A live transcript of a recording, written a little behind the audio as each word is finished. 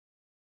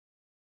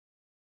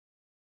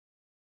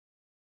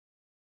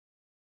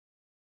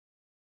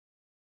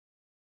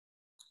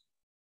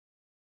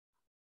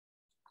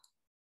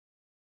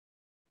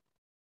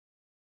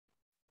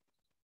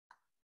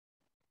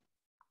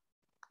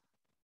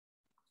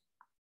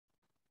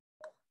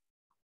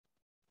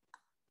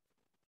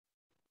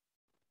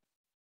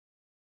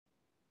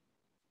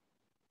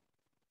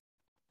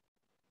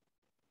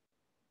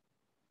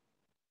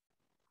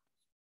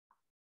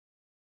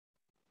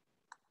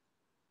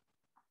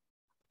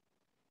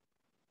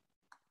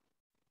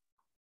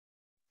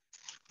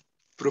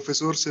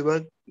Profesor, ¿se va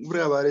a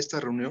grabar esta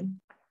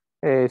reunión?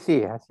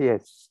 Sí, así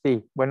es.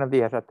 Sí, buenos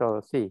días a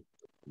todos. Sí,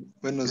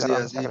 Buenos la días,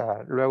 vamos a sí.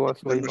 grabar. Luego Bueno,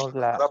 subimos ¿se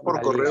mandará por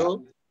la liga.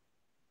 correo?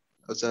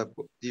 O sea,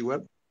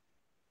 igual.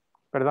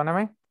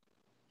 Perdóname.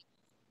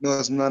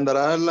 Nos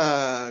mandará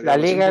la La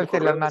grabación liga por se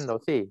las correo. mando,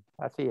 sí,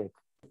 así es.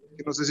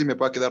 Que no sé si me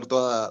pueda quedar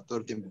todo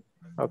el tiempo.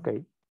 Ok,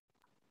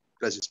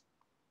 Gracias.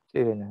 sí,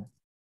 de nada.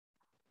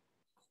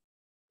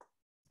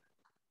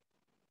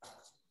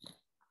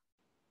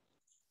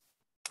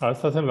 Ah,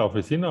 ¿estás en la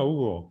oficina,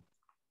 Hugo?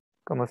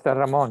 ¿Cómo está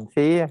Ramón?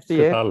 Sí, así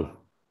 ¿Qué es. tal?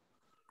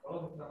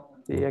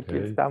 Sí, aquí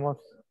Ok. estamos.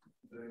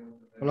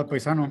 Hola,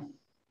 paisano.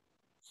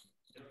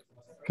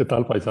 ¿Qué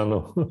tal,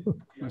 paisano?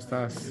 ¿Cómo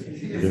estás?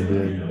 Bien,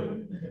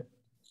 bien.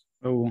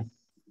 Hugo,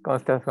 ¿Cómo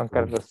estás, Juan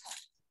Carlos?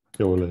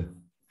 ¿Qué ole?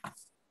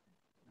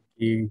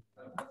 y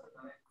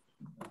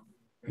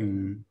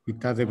en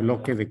mitad de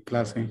bloque de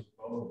clase,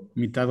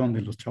 mitad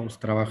donde los chavos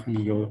trabajan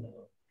y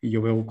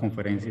yo veo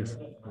conferencias.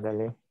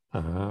 Dale.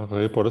 Ah,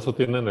 por eso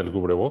tienen el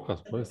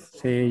cubrebocas, pues.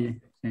 Sí,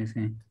 sí,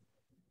 sí.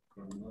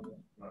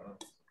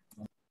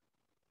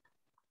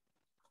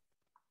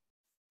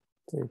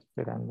 Estoy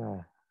esperando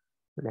a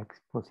la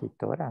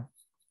expositora.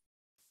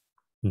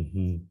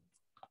 Ujú.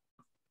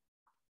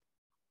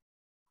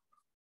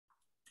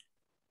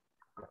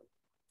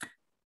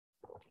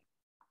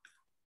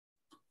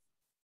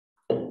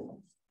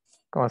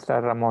 ¿Cómo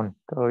está Ramón?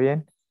 ¿Todo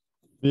bien?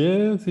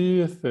 Bien,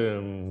 sí,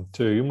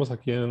 seguimos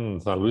aquí en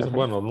San Luis. Ajá.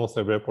 Bueno, no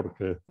se ve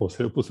porque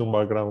puse un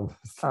background.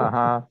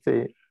 Ajá,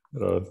 sí.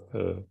 Pero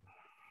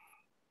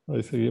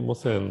ahí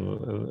seguimos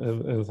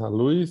en San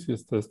Luis y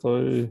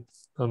estoy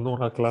dando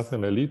una clase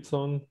en el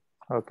ITESM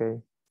Ok,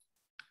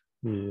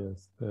 y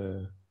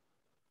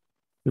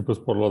y pues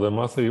por lo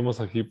demás seguimos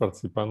aquí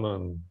participando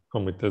en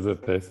comités de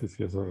tesis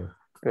y eso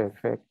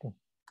perfecto.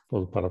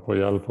 pues, para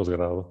apoyar el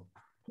posgrado.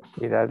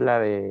 Y das la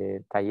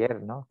de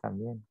taller, ¿no?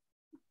 También.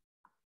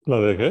 ¿La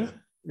de qué?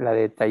 La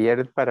de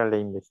taller para la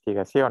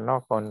investigación,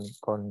 ¿no?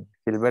 Con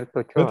Gilberto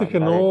Ochoa. Fíjate que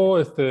La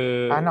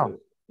de... no, Ah, no.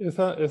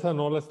 esa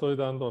no la estoy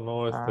dando,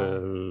 no, Ah,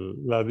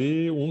 la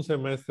di un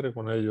semestre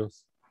con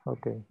ellos,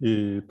 ok.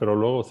 pero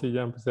luego sí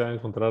ya empecé a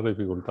encontrar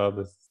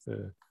dificultades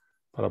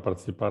para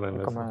participar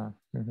en eso.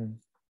 Ujú.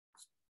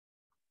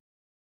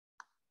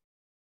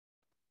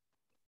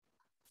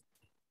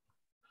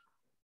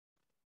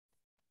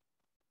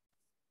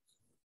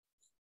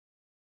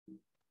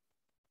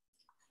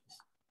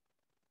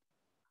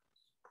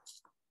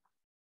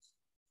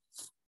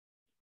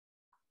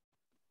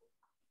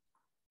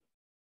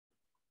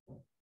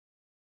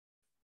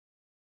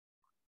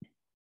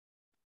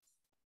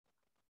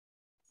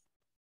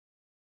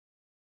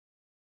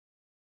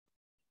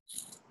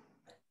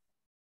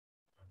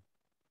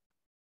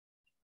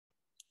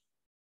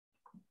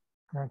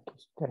 Aquí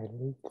está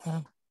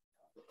Elisa.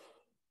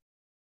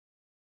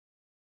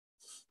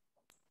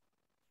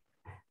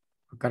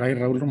 Caray,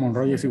 Raúl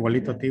Monroy es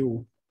igualito a ti,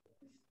 Hugo.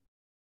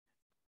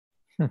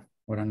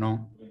 Ahora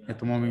no, ya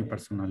tomó mi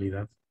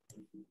personalidad.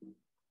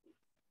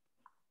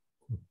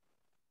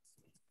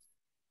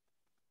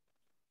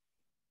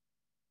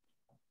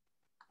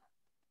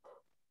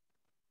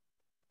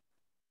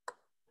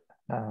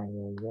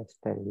 Ya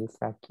está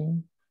Elisa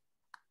aquí.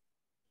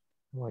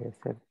 Voy a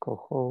ser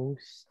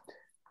co-host.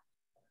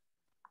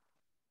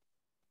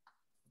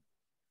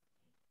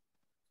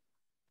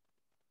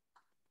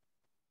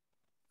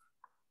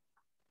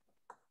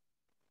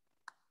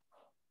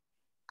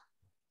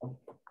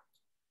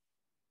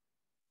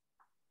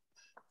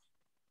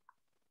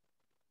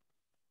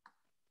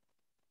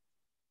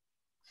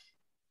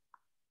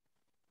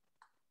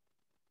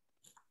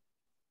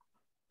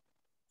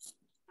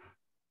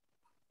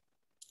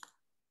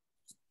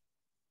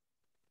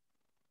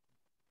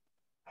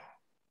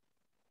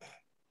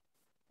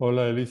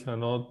 Hola Elisa,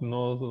 no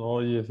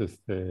oyes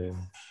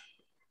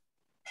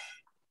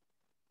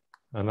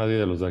a nadie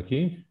de los de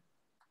aquí.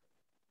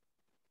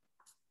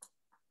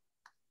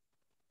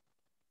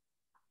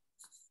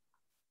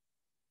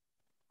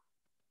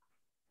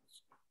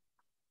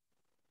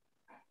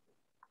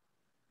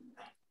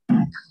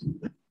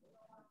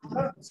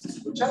 ¿Se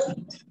escucha?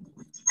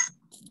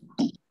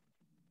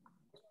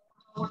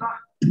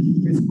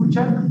 ¿Me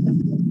escuchan?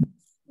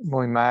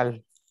 Muy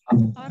mal.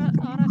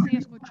 Ahora sí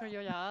escucho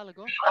yo ya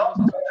algo, pero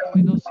se escucha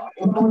ruidoso.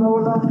 Hola,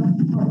 hola.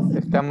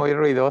 Está muy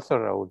ruidoso,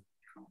 Raúl.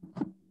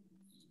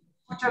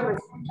 ¿Me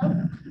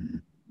escuchan?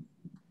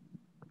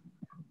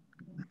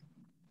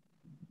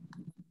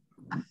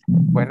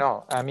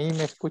 Bueno, a mí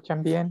me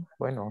escuchan bien.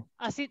 Bueno,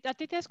 Así, a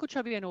ti te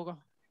escucho bien, Hugo.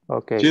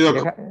 ok. Sí,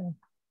 doctor.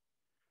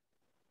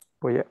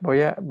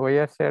 Voy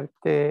a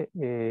hacerte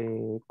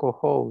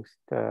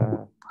co-host,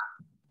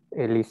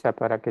 Elisa,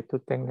 para que tú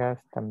tengas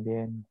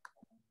también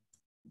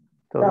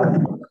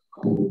todo.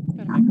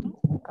 Perfecto.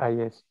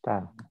 Ahí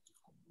está.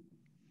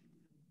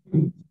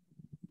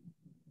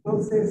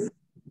 Entonces,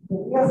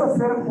 ¿podrías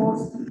hacer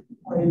host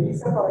a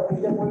Elisa para que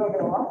ella pueda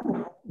grabar?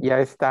 Ya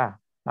está.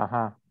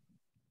 Ajá.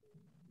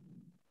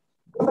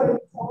 Hola,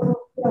 Elisa, buenos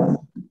días.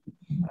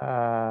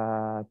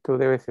 Tú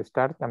debes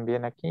estar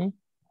también aquí.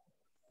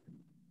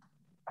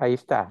 Ahí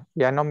está.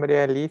 Ya nombré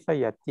a Elisa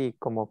y a ti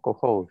como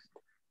co-host.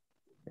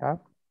 ¿Ya?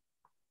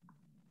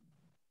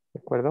 ¿De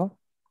acuerdo?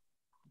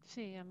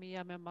 Sí, a mí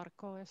ya me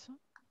marcó eso.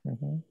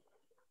 Ujú.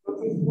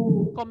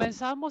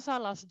 ¿Comenzamos a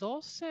las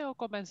 12 o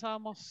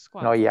comenzamos No,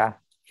 cuándo?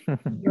 ya.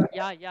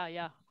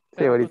 Ya. Sí,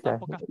 Pero con tan ahorita.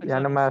 pocas Ya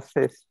personas. nomás,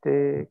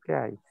 ¿qué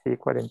hay? Sí,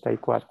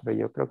 44.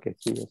 Yo creo que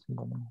sí, es un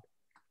momento.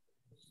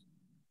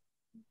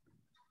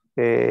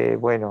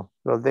 Bueno,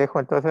 los dejo.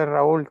 Entonces,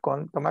 Raúl,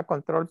 toma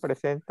control,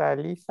 presenta a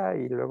Elisa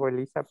y luego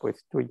Elisa,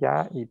 pues tú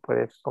ya y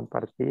puedes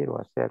compartir o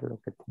hacer lo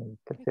que tienes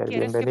que hacer.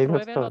 ¿Quieres que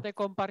Bienvenidos pruebe lo todos. de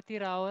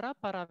compartir ahora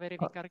para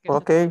verificar que esté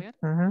Ok. todo bien?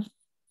 Ujú.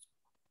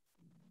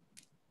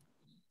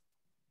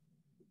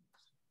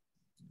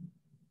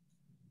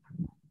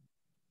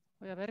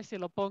 Voy a ver si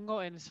lo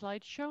pongo en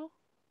slideshow.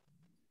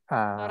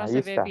 Ah, Ahora ahí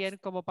se ve está. bien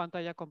como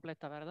pantalla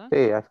completa, ¿verdad? Sí,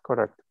 es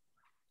correcto.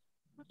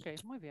 Ok,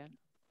 muy bien.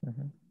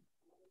 Ujú.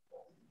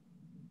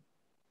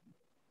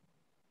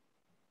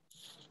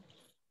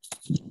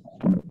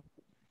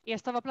 Y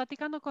estaba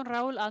platicando con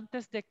Raúl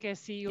antes de que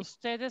si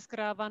ustedes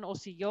graban o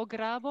si yo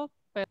grabo,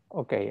 pero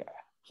Okay,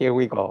 here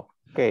we go.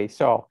 Okay,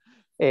 so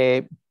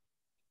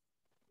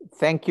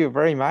thank you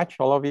very much,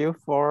 all of you,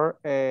 for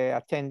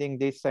attending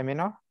this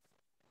seminar.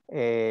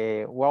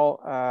 We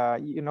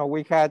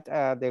had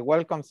the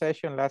welcome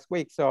session last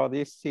week, so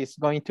this is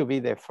going to be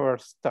the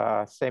first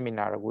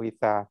seminar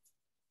with a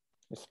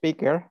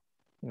speaker,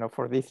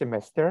 for this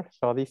semester.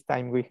 So this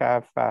time we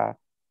have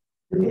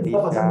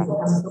Elisa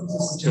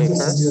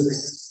Schaefer.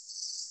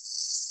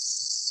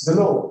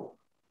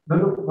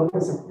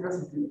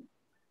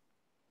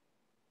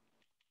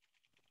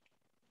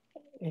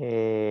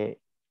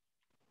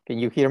 Can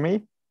you hear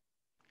me?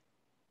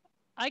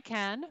 I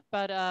can,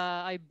 but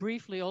I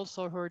briefly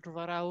also heard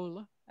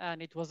Raúl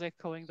and it was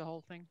echoing the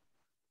whole thing.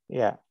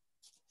 Yeah.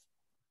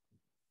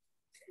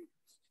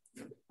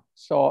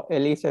 So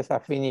Elisa is a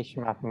Finnish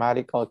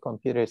mathematical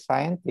computer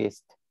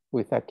scientist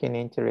with a keen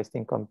interest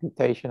in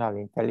computational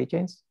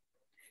intelligence.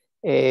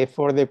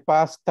 For the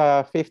past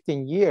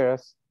 15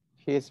 years,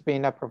 she's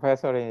been a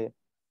professor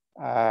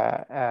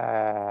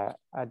at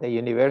the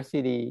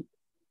University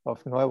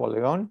of Nuevo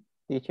León,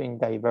 teaching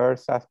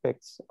diverse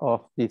aspects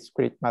of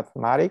discrete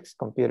mathematics,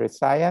 computer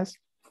science,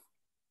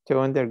 to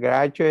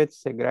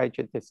undergraduates,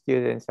 graduate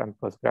students, and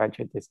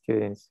postgraduate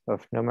students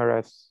of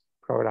numerous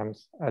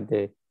programs at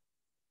the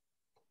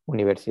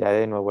Universidad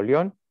de Nuevo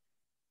León.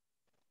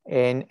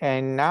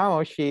 And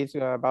now she's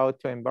about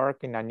to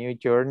embark in a new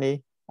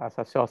journey as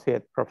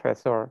associate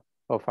professor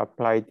of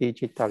applied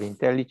digital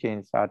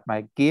intelligence at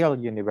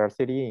McGill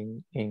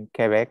University in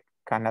Quebec,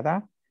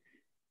 Canada.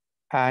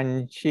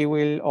 And she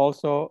will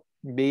also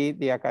be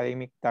the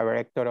academic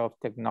director of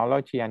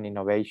technology and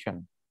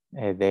innovation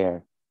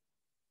there.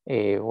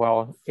 She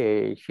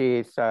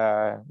is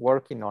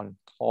working on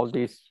all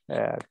this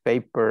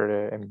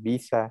paper and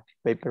visa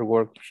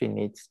paperwork she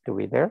needs to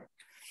be there.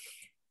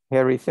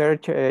 Her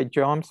research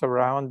jumps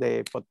around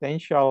the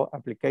potential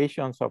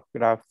applications of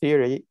graph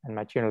theory and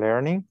machine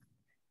learning,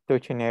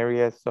 touching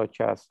areas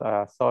such as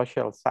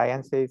social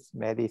sciences,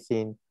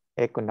 medicine,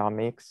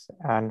 economics,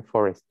 and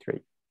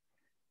forestry.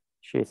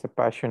 She's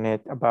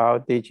passionate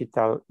about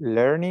digital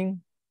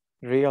learning,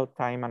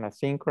 real-time and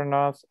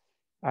asynchronous,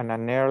 and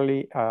an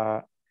early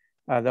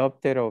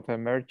adopter of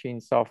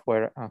emerging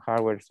software and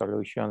hardware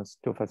solutions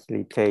to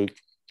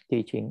facilitate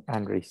teaching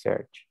and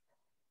research.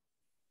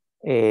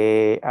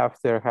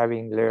 After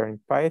having learned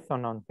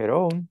Python on her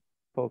own,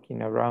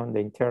 poking around the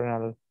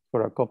internal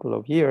for a couple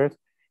of years,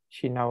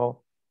 she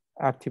now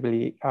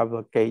actively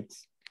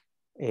advocates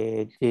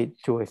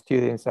to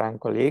students and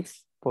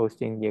colleagues,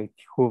 posting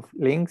YouTube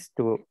links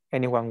to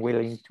anyone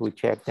willing to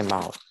check them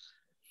out.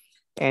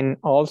 And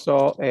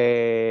also,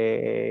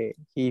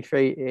 she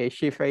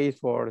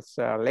favors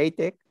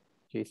LaTeX,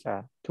 which is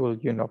a tool,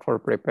 for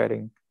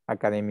preparing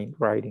academic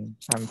writing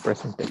and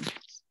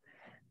presentations.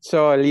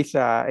 So,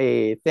 Elisa,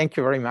 thank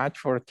you very much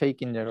for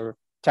taking your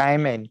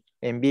time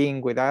and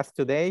being with us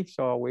today.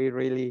 So we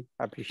really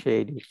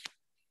appreciate it.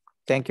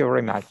 Thank you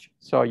very much.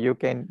 So you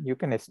can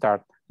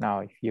start now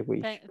if you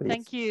wish.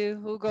 Thank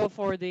you, Hugo,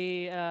 for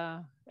the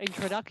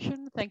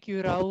introduction. Thank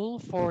you, Raúl,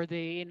 for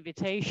the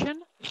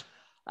invitation.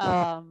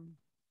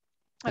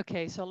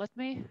 Okay, so let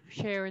me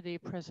share the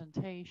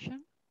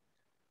presentation.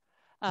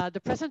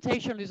 The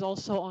presentation is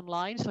also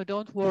online, so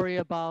don't worry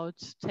about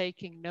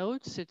taking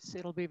notes.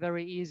 It'll be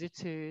very easy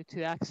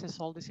to access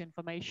all this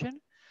information.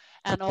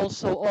 And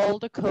also all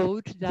the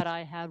code that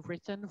I have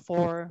written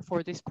for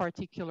this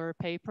particular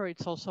paper,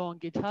 it's also on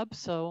GitHub,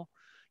 so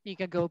you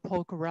can go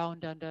poke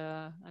around and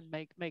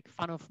make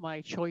fun of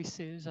my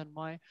choices and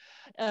my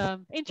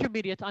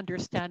intermediate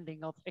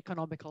understanding of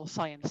economical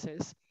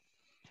sciences.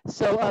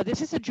 So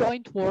this is a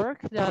joint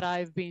work that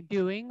I've been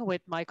doing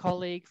with my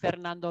colleague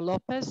Fernando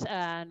Lopez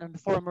and a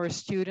former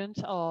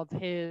student of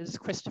his,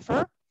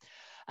 Christopher.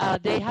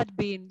 They had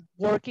been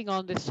working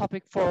on this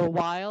topic for a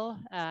while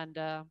and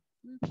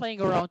playing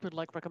around with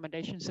like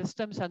recommendation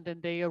systems, and then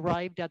they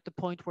arrived at the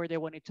point where they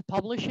wanted to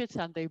publish it,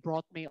 and they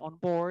brought me on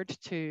board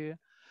to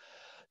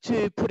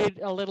to put it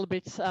a little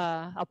bit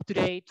up to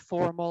date,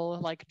 formal,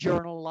 like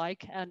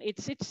journal-like, and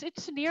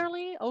it's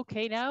nearly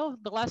okay now.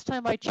 The last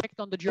time I checked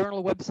on the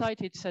journal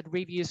website, it said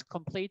reviews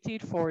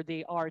completed for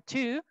the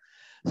R2.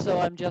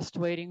 So I'm just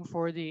waiting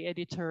for the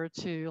editor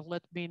to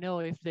let me know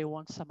if they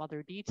want some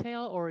other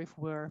detail or if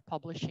we're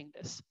publishing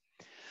this.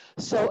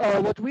 So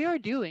what we are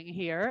doing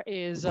here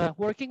is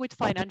working with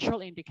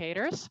financial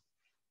indicators.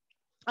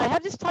 I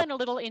have this tiny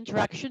little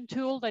interaction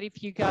tool that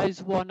if you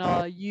guys want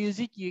to use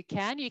it, you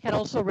can. You can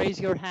also raise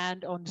your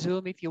hand on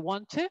Zoom if you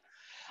want to.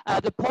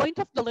 The point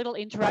of the little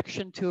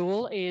interaction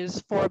tool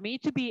is for me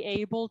to be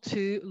able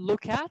to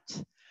look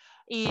at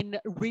in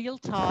real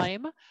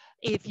time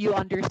if you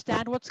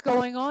understand what's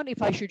going on,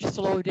 if I should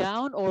slow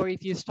down, or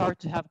if you start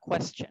to have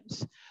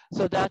questions.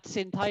 So that's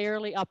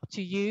entirely up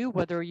to you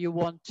whether you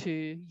want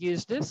to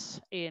use this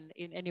in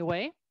any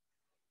way.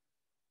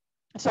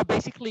 So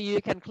basically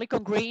you can click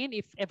on green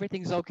if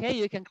everything's okay.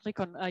 You can click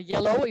on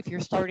yellow if you're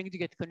starting to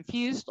get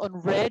confused, on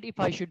red if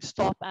I should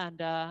stop and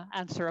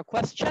answer a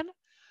question.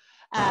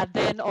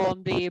 Then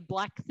on the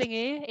black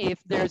thingy, if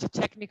there's a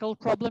technical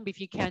problem, if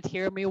you can't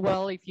hear me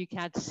well, if you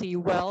can't see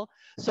well,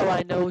 so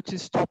I know to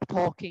stop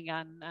talking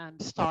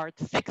and start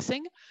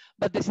fixing.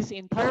 But this is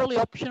entirely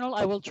optional.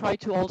 I will try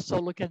to also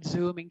look at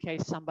Zoom in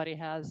case somebody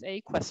has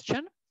a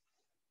question.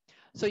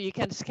 So you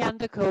can scan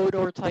the code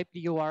or type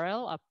the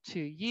URL, up to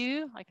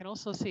you. I can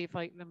also see if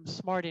I am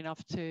smart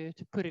enough to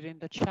put it in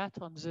the chat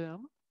on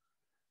Zoom.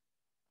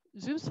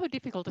 Zoom's so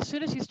difficult. As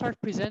soon as you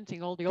start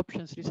presenting, all the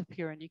options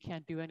disappear and you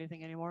can't do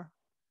anything anymore.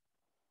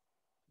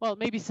 Well,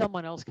 maybe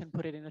someone else can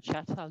put it in the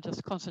chat. I'll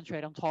just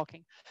concentrate on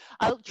talking.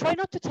 I'll try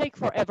not to take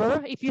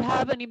forever. If you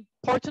have an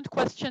important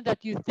question that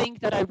you think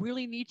that I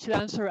really need to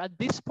answer at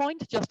this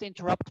point, just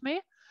interrupt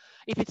me.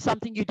 If it's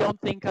something you don't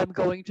think I'm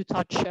going to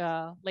touch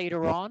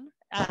later on,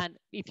 and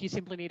if you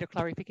simply need a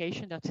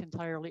clarification, that's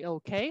entirely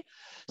okay.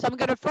 So I'm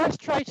going to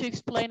first try to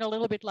explain a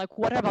little bit like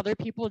what have other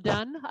people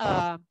done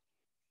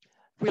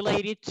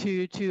related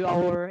to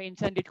our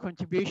intended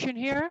contribution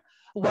here.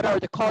 What are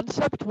the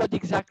concepts? What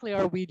exactly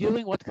are we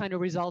doing? What kind of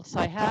results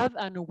I have?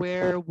 And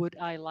where would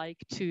I like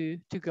to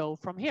go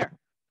from here?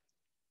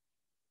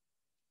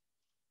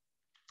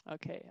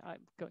 Okay, I'm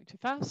going too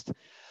fast.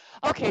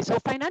 Okay, so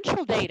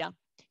financial data.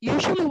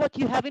 Usually what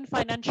you have in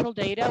financial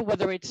data,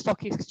 whether it's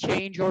stock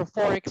exchange or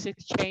forex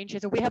exchange,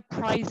 is that we have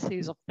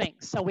prices of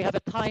things. So we have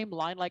a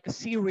timeline, like a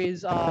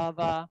series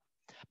of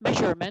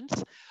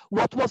measurements.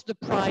 What was the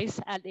price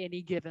at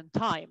any given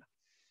time?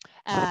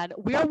 And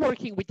we are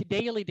working with the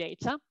daily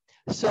data.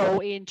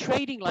 So in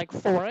trading like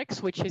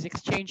forex, which is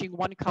exchanging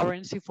one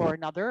currency for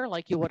another,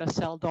 like you want to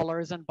sell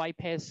dollars and buy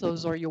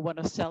pesos, or you want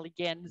to sell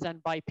yens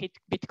and buy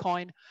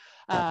Bitcoin,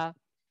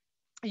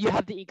 you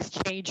have the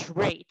exchange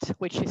rate,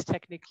 which is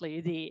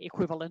technically the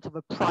equivalent of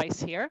a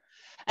price here.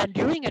 And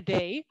during a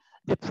day,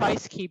 the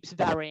price keeps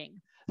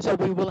varying. So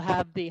we will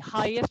have the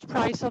highest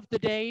price of the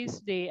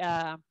days,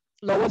 the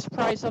lowest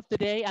price of the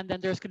day, and then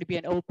there's going to be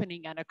an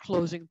opening and a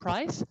closing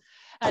price.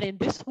 And in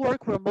this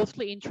work, we're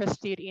mostly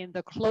interested in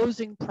the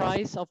closing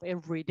price of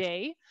every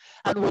day.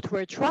 And what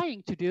we're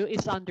trying to do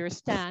is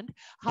understand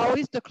how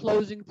is the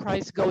closing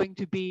price going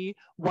to be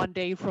 1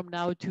 day from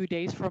now, 2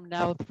 days from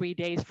now, 3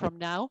 days from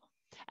now.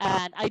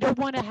 And I don't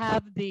want to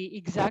have the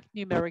exact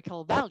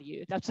numerical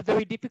value. That's a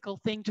very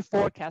difficult thing to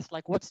forecast,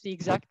 like what's the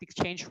exact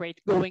exchange rate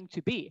going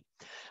to be.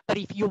 But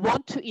if you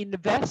want to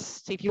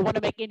invest, if you want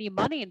to make any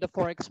money in the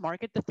Forex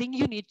market, the thing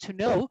you need to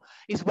know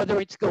is whether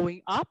it's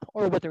going up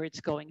or whether it's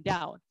going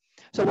down.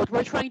 So what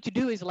we're trying to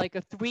do is like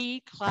a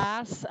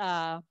 3-class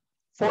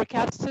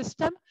forecast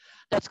system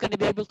that's going to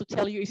be able to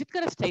tell you, is it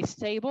going to stay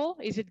stable?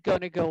 Is it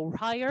going to go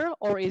higher?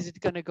 Or is it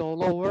going to go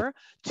lower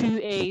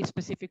to a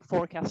specific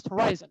forecast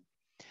horizon?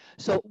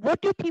 So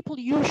what do people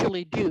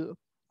usually do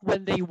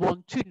when they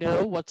want to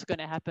know what's going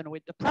to happen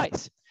with the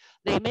price?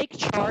 They make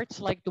charts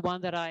like the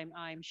one that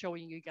I'm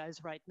showing you guys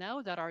right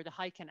now, that are the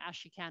Heiken and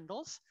Ashi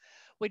candles,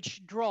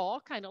 which draw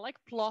kind of like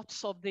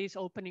plots of these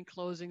opening,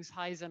 closings,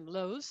 highs and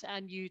lows,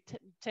 and you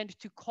tend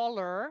to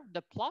color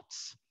the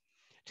plots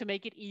to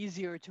make it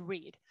easier to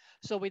read.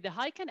 So with the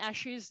Heiken and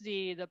Ashis,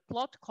 the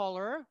plot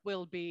color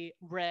will be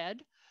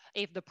red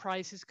if the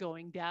price is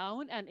going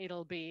down, and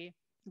it'll be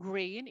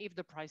green if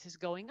the price is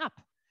going up.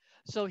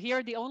 So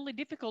here the only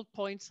difficult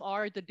points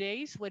are the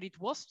days when it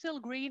was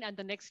still green and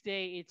the next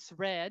day it's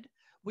red.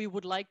 We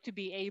would like to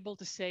be able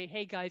to say,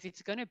 hey guys,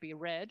 it's going to be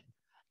red,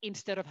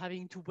 instead of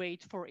having to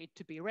wait for it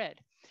to be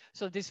red.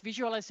 So this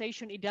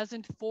visualization, it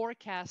doesn't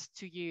forecast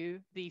to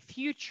you the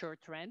future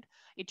trend.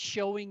 It's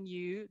showing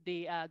you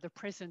the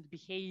present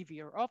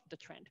behavior of the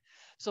trend.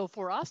 So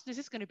for us, this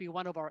is going to be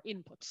one of our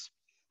inputs.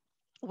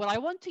 What I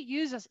want to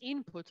use as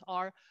input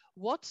are,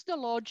 what's the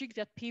logic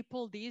that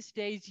people these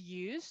days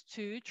use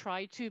to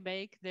try to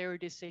make their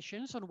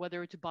decisions on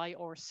whether to buy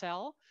or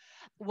sell?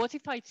 What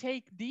if I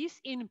take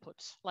these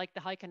inputs, like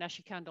the Heiken and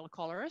Ashi candle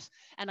colors,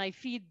 and I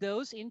feed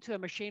those into a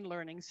machine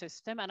learning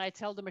system, and I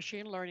tell the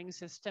machine learning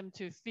system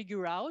to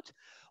figure out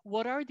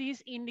what are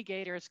these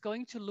indicators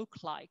going to look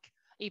like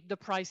if the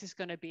price is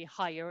going to be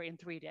higher in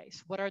 3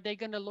 days? What are they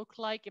going to look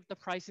like if the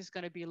price is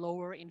going to be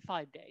lower in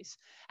 5 days?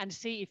 And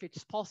see if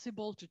it's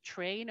possible to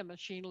train a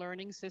machine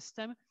learning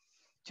system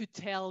to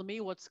tell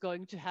me what's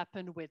going to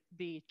happen with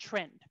the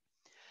trend.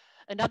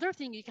 Another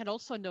thing you can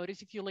also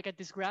notice if you look at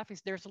this graph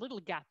is there's little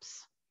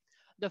gaps.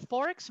 The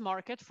Forex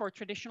market for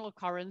traditional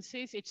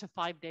currencies, it's a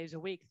 5 days a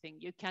week thing.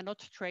 You cannot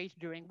trade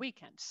during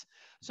weekends.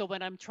 So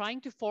when I'm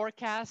trying to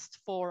forecast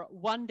for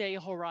 1 day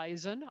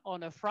horizon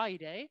on a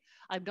Friday,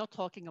 I'm not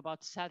talking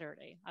about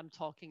Saturday. I'm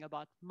talking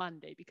about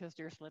Monday because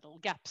there's little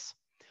gaps.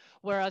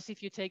 Whereas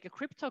if you take a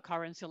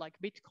cryptocurrency like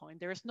Bitcoin,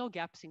 there's no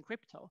gaps in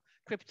crypto.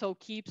 Crypto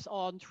keeps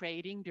on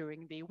trading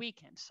during the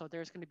weekend. So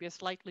there's going to be a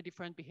slightly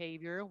different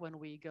behavior when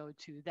we go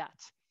to that.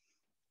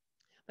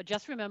 But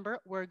just remember,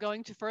 we're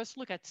going to first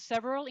look at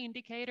several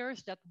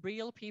indicators that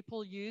real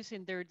people use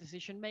in their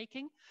decision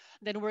making.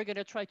 Then we're going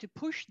to try to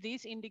push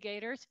these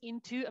indicators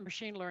into a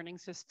machine learning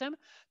system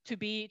to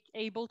be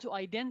able to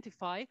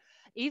identify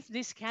if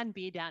this can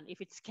be done,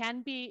 if it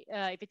can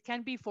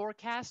be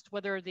forecast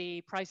whether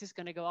the price is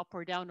going to go up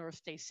or down or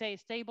stay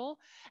stable,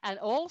 and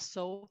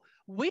also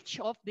which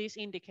of these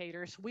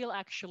indicators will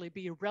actually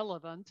be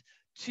relevant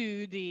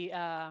to the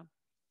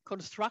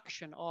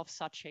construction of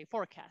such a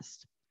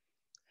forecast.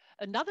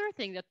 Another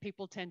thing that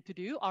people tend to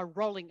do are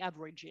rolling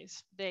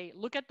averages. They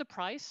look at the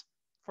price,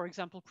 for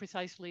example,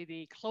 precisely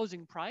the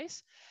closing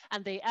price,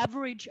 and they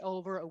average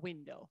over a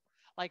window.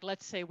 Like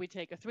let's say we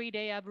take a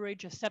 3-day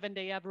average, a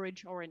 7-day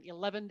average, or an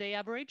 11-day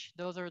average.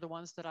 Those are the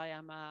ones that I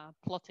am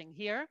plotting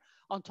here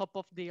on top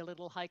of the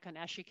little Heikan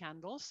Ashi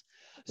candles.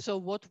 So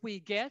what we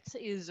get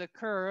is a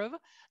curve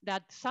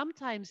that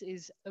sometimes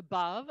is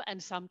above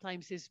and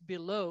sometimes is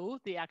below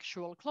the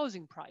actual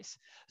closing price.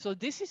 So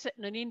this is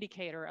an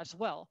indicator as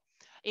well.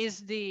 Is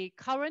the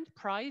current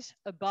price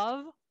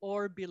above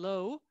or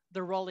below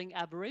the rolling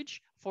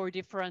average for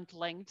different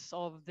lengths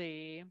of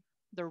the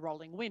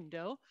rolling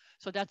window?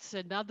 So that's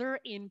another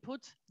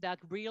input that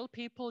real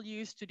people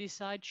use to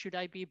decide should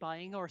I be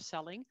buying or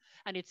selling.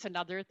 And it's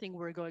another thing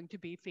we're going to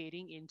be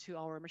feeding into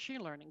our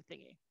machine learning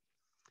thingy.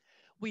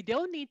 We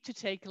don't need to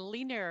take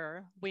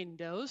linear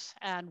windows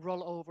and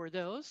roll over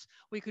those.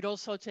 We could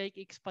also take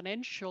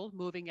exponential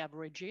moving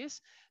averages.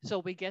 So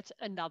we get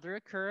another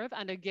curve.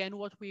 And again,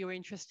 what we are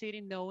interested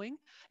in knowing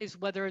is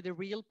whether the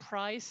real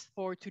price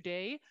for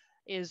today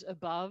is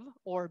above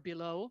or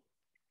below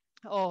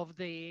of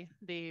the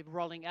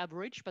rolling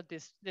average, but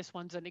this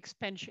one's an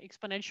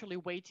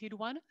exponentially weighted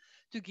one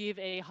to give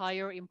a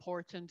higher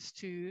importance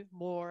to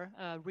more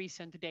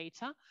recent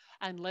data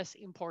and less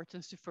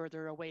importance to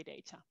further away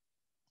data.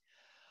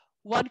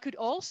 One could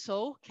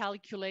also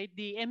calculate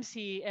the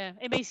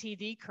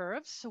MACD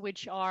curves,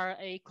 which are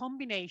a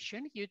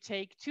combination. You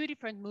take two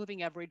different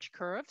moving average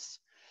curves,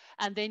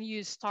 and then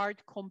you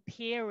start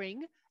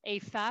comparing a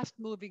fast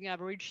moving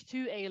average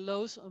to a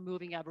low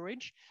moving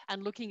average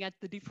and looking at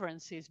the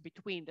differences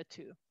between the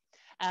two.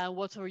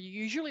 What we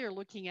usually are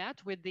looking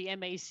at with the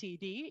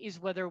MACD is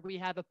whether we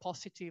have a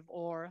positive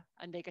or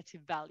a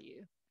negative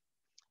value.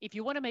 If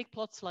you want to make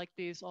plots like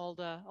this, all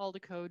the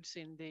codes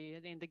in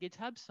the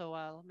GitHub, so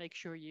I'll make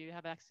sure you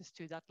have access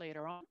to that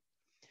later on.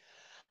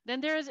 Then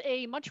there's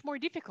a much more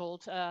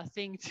difficult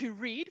thing to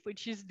read,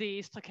 which is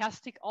the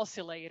stochastic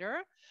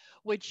oscillator,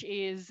 which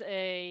is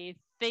a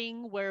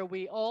thing where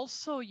we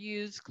also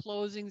use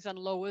closings and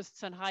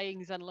lowests and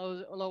highs and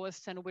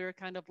lowests, and we're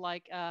kind of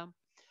like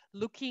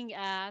looking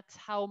at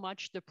how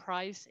much the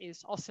price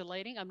is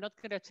oscillating. I'm not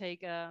going to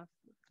take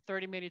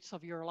 30 minutes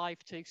of your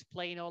life to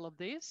explain all of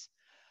this.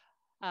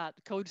 The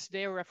codes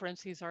there,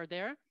 references are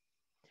there.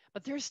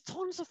 But there's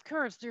tons of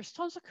curves. There's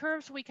tons of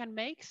curves we can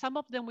make. Some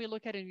of them we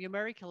look at a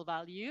numerical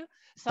value.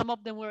 Some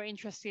of them we're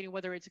interested in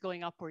whether it's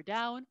going up or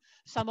down.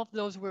 Some of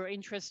those we're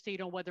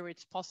interested in whether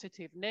it's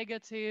positive,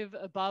 negative,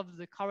 above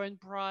the current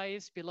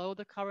price, below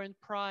the current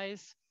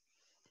price.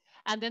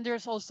 And then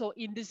there's also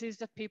indices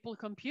that people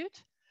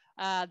compute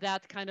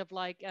that kind of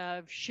like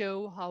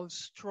show how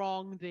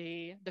strong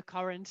the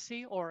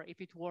currency, or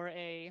if it were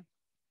a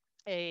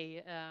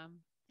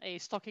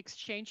stock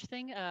exchange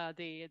thing,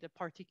 the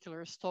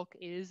particular stock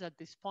is at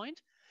this point.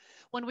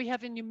 When we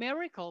have a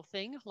numerical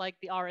thing like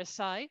the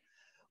RSI,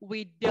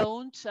 we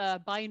don't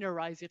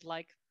binarize it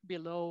like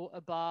below,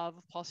 above,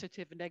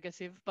 positive,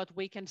 negative, but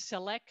we can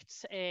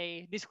select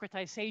a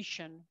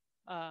discretization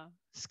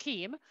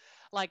scheme.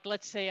 Like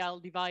let's say I'll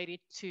divide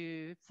it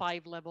to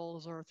 5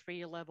 levels or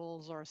 3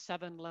 levels or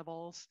 7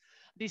 levels.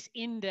 This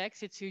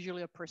index, it's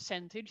usually a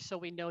percentage, so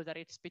we know that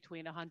it's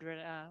between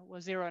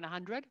 0 and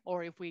 100,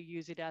 or if we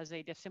use it as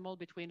a decimal,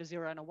 between a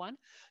 0 and a 1.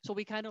 So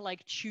we kind of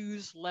like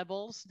choose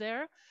levels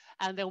there,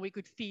 and then we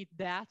could feed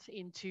that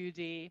into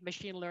the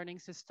machine learning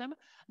system,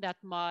 that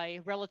my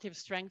relative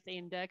strength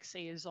index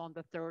is on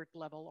the 3rd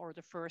level or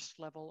the 1st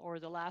level or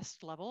the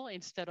last level,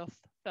 instead of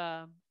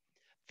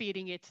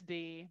feeding it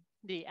the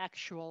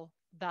actual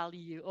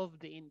value of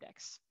the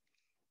index.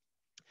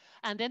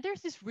 And then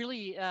there's this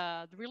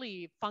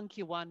really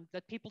funky one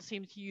that people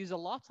seem to use a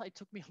lot. It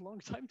took me a long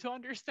time to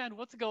understand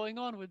what's going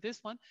on with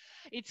this one.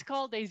 It's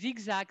called a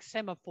zigzag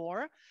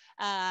semaphore.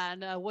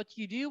 And what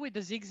you do with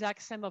the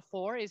zigzag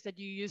semaphore is that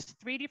you use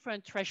 3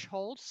 different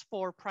thresholds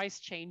for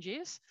price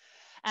changes.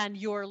 And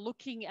you're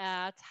looking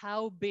at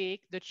how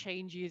big the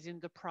changes in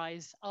the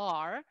price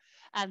are.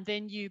 And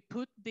then you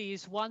put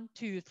these 1,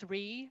 2,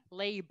 3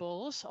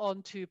 labels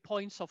onto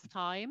points of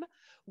time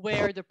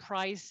where the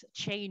price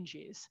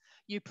changes.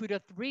 You put a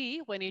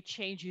 3 when it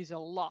changes a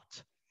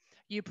lot.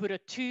 You put a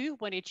 2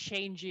 when it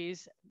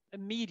changes a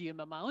medium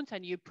amount,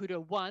 and you put a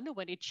 1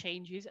 when it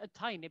changes a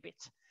tiny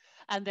bit.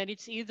 And then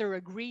it's either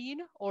a green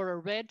or a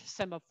red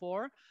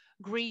semaphore.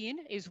 Green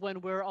is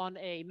when we're on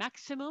a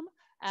maximum,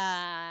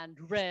 and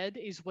red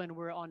is when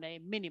we're on a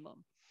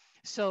minimum.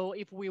 So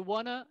if we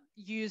want to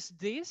use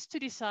this to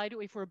decide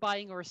if we're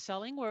buying or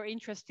selling, we're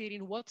interested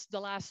in what's the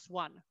last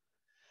one.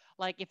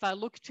 Like if I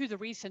look to the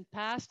recent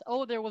past,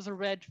 oh, there was a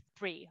red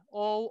 3,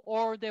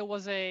 or there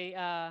was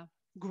a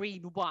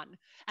green 1.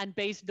 And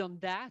based on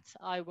that,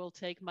 I will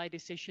take my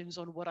decisions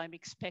on what I'm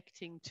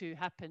expecting to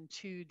happen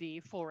to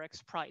the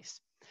Forex price.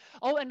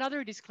 Oh,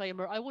 another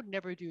disclaimer, I would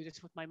never do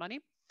this with my money.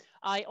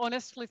 I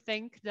honestly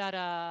think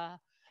that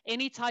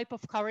any type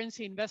of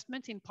currency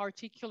investment, in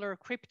particular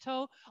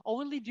crypto,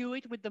 only do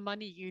it with the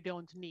money you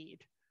don't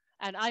need.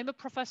 And I'm a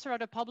professor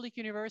at a public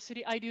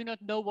university. I do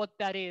not know what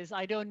that is.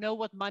 I don't know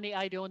what money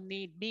I don't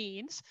need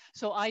means.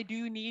 So I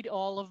do need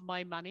all of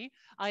my money.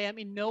 I am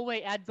in no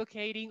way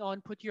advocating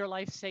on put your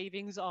life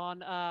savings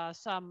on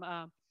some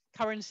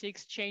currency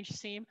exchange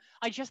scheme.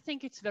 I just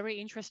think it's very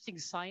interesting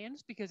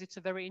science because it's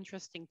a very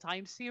interesting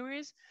time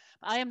series.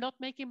 I am not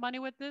making money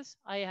with this.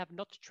 I have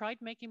not tried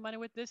making money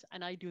with this,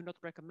 and I do not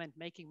recommend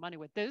making money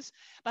with this.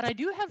 But I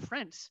do have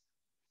friends.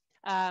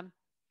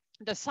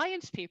 The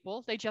science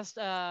people, they just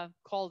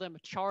call them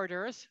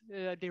charters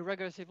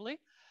derogatively.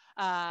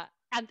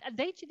 And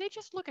they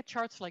just look at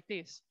charts like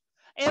this.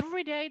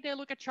 Every day they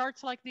look at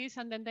charts like this,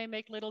 and then they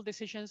make little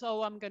decisions.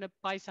 Oh, I'm going to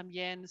buy some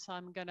yens.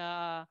 I'm going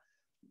to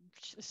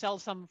sell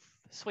some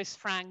Swiss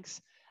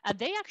francs. And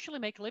they actually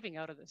make a living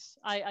out of this.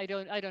 I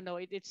don't know.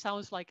 It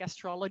sounds like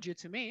astrology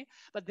to me,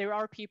 but there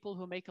are people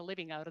who make a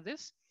living out of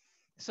this.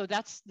 So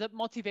that's the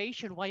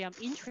motivation why I'm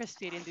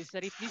interested in this,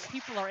 that if these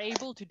people are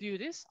able to do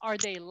this, are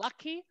they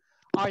lucky?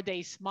 Are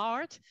they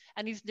smart?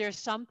 And is there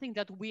something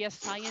that we as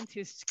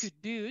scientists could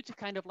do to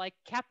kind of like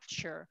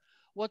capture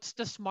what's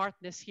the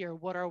smartness here?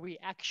 What are we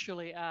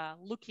actually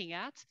looking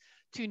at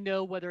to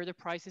know whether the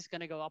price is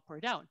going to go up or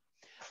down?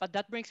 But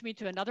that brings me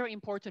to another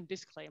important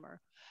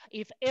disclaimer.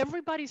 If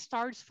everybody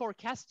starts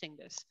forecasting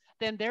this,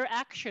 then their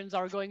actions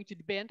are going to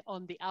depend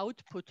on the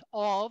output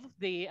of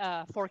the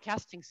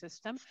forecasting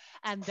system,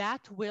 and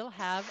that will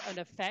have an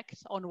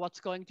effect on what's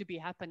going to be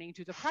happening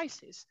to the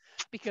prices,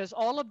 because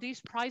all of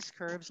these price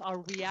curves are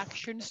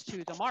reactions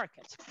to the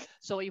market.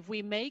 So if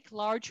we make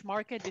large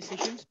market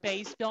decisions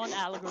based on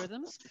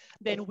algorithms,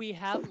 then we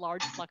have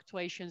large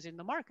fluctuations in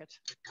the market.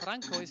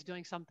 Franco is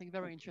doing something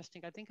very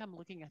interesting. I think I'm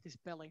looking at his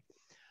belly.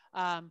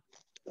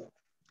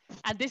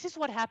 And this is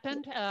what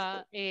happened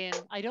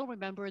I don't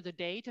remember the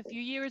date. A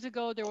few years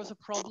ago, there was a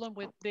problem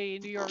with the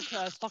New York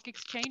Stock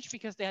Exchange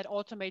because they had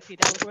automated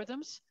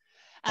algorithms.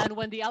 And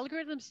when the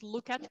algorithms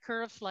look at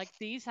curves like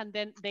these, and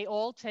then they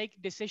all take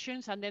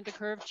decisions, and then the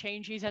curve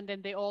changes, and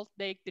then they all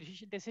take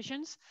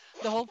decisions,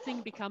 the whole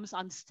thing becomes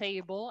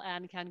unstable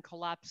and can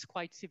collapse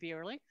quite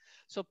severely.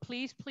 So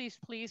please, please,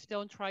 please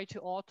don't try to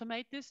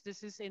automate this.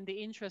 This is in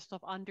the interest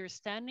of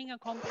understanding a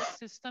complex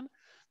system.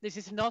 This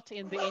is not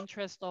in the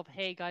interest of,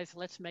 hey guys,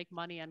 let's make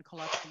money and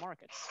collapse the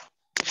markets.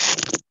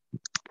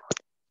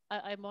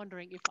 I'm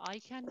wondering if I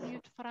can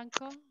mute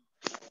Franco.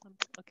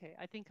 Okay,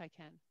 I think I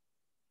can.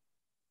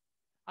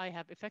 I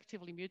have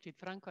effectively muted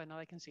Franco, and now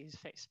I can see his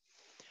face.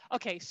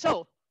 Okay,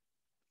 so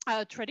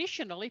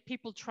traditionally,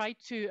 people try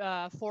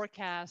to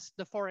forecast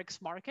the Forex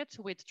market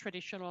with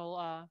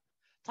traditional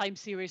time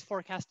series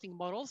forecasting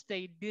models.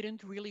 They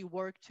didn't really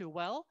work too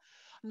well.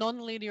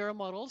 Nonlinear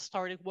models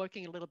started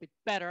working a little bit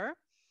better.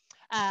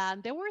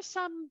 And there were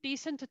some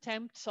decent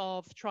attempts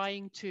of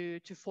trying to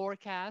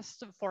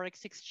forecast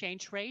Forex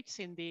exchange rates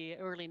in the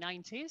early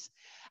 90s,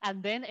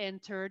 and then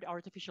entered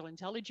artificial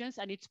intelligence,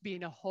 and it's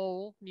been a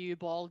whole new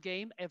ball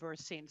game ever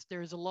since.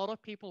 There's a lot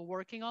of people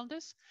working on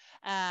this,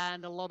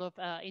 and a lot of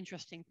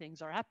interesting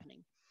things are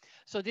happening.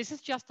 So this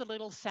is just a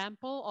little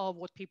sample of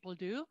what people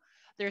do.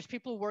 There's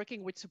people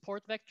working with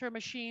support vector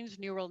machines,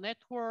 neural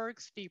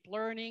networks, deep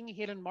learning,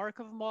 hidden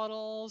Markov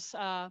models,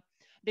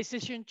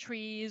 decision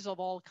trees of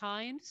all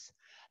kinds.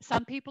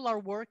 Some people are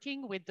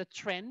working with the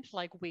trend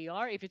like we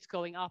are, if it's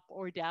going up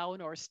or down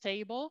or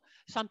stable.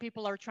 Some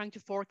people are trying to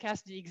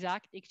forecast the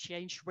exact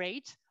exchange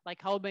rate,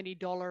 like how many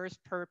dollars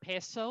per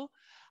peso.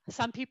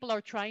 Some people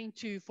are trying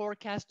to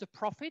forecast the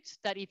profits,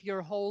 that if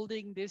you're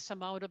holding this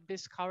amount of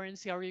this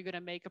currency, are you going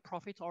to make a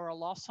profit or a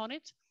loss on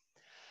it?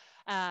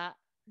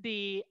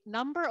 the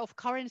number of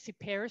currency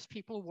pairs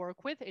people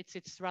work with,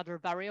 it's rather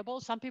variable.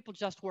 Some people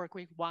just work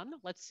with one,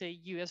 let's say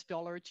US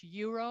dollar to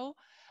euro,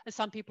 and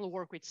some people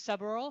work with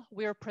several.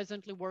 We're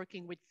presently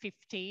working with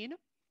 15,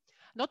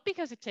 not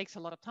because it takes a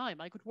lot of time.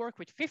 I could work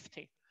with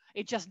 50.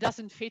 It just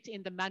doesn't fit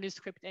in the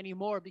manuscript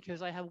anymore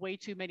because I have way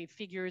too many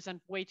figures and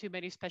way too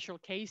many special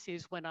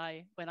cases when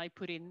I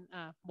put in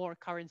more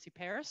currency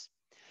pairs.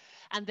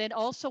 And then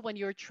also when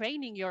you're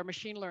training your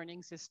machine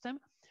learning system,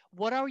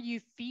 what are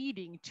you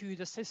feeding to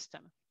the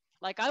system?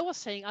 Like I was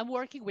saying, I'm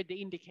working with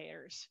the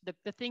indicators,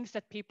 the things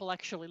that people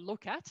actually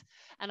look at,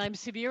 and I'm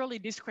severely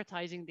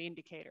discretizing the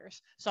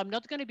indicators. So I'm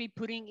not going to be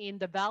putting in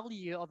the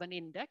value of an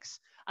index.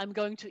 I'm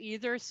going to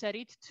either set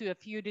it to a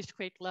few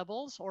discrete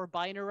levels or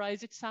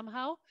binarize it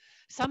somehow.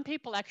 Some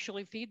people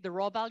actually feed the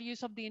raw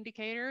values of the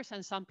indicators,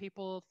 and some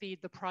people feed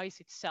the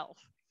price itself.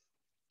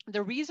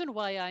 The reason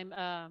why I'm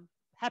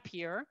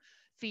happier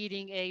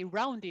feeding a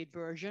rounded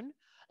version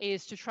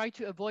is to try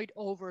to avoid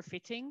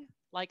overfitting.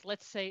 Like,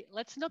 let's say,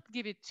 let's not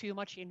give it too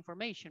much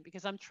information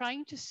because I'm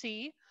trying to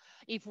see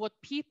if what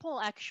people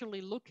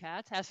actually look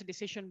at as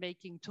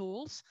decision-making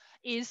tools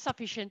is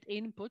sufficient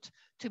input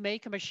to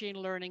make a machine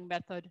learning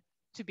method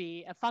to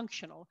be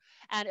functional.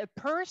 And a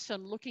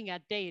person looking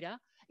at data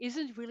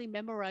isn't really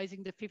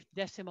memorizing the fifth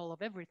decimal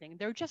of everything.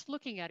 They're just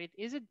looking at it.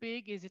 Is it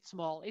big? Is it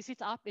small? Is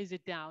it up? Is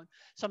it down?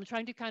 So I'm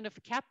trying to kind of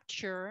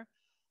capture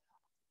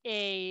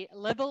a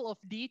level of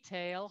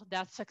detail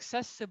that's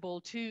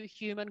accessible to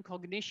human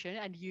cognition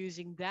and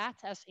using that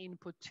as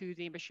input to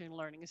the machine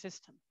learning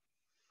system.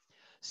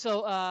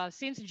 So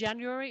since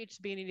January, it's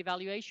been in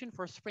evaluation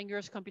for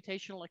Springer's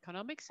computational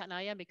economics, and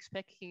I am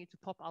expecting it to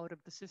pop out of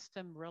the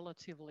system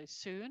relatively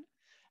soon.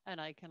 And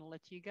I can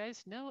let you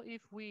guys know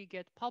if we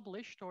get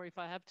published or if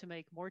I have to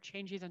make more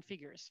changes and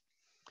figures.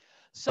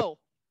 So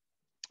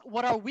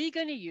what are we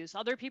going to use?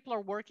 Other people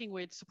are working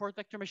with support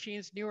vector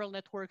machines, neural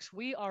networks.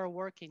 We are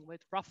working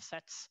with rough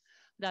sets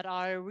that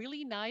are a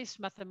really nice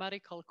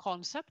mathematical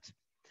concept.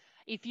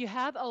 If you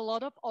have a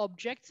lot of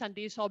objects and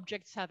these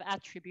objects have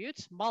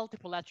attributes,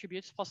 multiple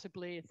attributes,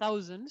 possibly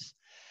thousands,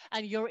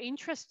 and you're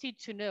interested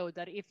to know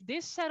that if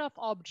this set of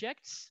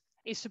objects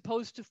is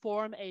supposed to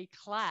form a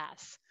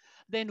class,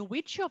 then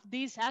which of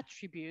these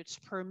attributes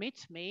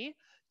permit me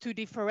to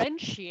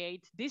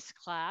differentiate this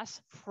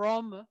class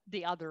from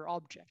the other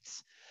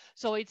objects?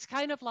 So it's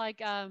kind of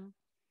like, I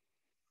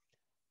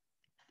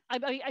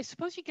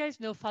suppose you guys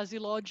know fuzzy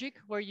logic,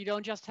 where you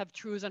don't just have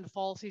trues and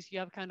falses, you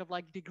have kind of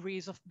like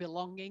degrees of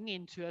belonging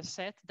into a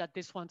set, that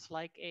this one's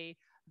like a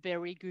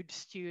very good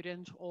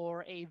student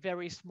or a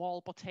very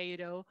small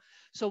potato.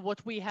 So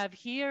what we have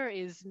here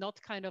is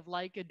not kind of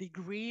like a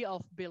degree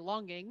of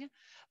belonging,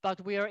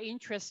 but we are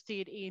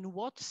interested in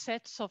what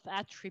sets of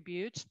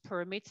attributes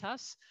permit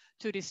us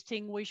to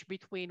distinguish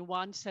between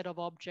one set of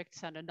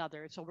objects and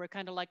another. So we're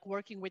kind of like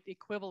working with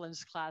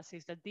equivalence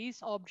classes, that these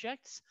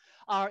objects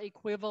are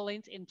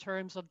equivalent in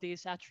terms of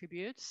these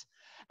attributes,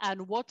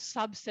 and what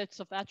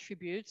subsets of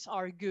attributes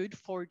are good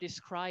for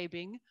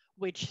describing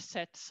which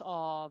sets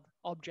of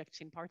objects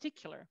in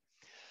particular.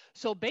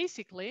 So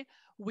basically,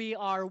 we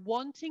are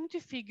wanting to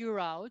figure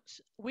out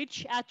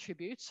which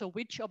attributes, so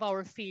which of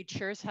our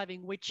features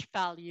having which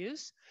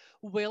values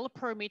will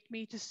permit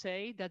me to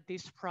say that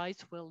this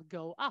price will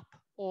go up,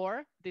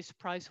 or this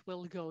price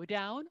will go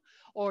down,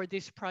 or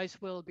this price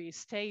will be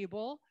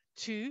stable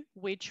to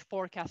which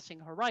forecasting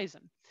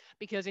horizon.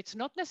 Because it's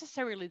not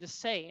necessarily the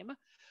same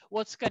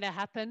what's going to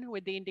happen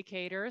with the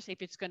indicators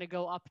if it's going to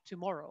go up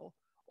tomorrow,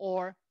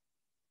 or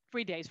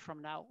 3 days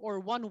from now,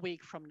 or 1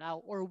 week from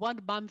now, or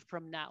 1 month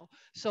from now.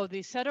 So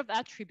the set of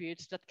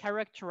attributes that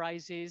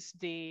characterizes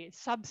the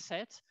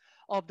subset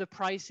of the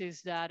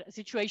prices, that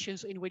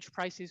situations in which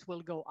prices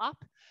will go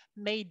up,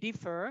 may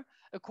differ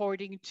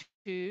according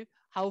to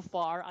how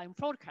far I'm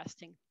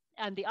forecasting.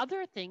 And the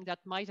other thing that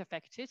might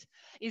affect it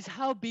is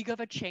how big of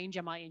a change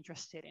am I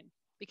interested in?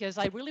 Because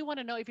I really want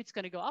to know if it's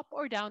going to go up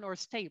or down or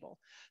stable.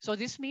 So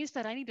this means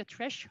that I need a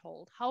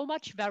threshold. How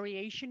much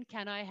variation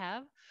can I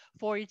have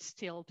for it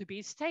still to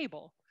be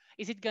stable?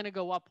 Is it going to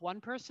go up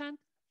 1%,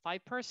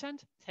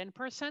 5%,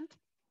 10%?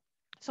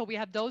 So we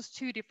have those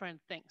two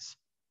different things.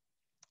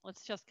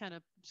 Let's just kind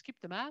of skip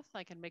the math.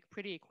 I can make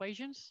pretty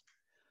equations.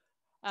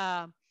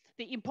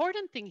 The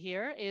important thing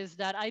here is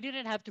that I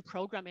didn't have to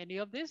program any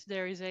of this.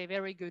 There is a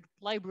very good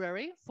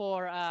library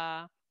for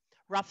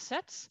rough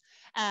sets,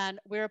 and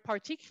we're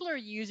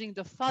particularly using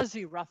the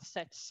fuzzy rough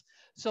sets.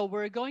 So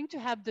we're going to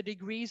have the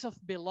degrees of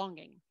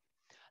belonging,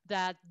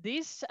 that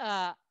this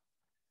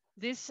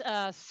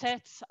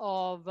set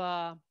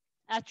of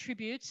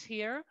attributes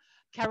here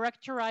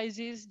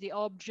characterizes the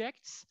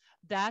objects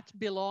that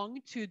belong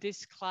to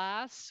this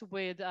class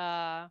with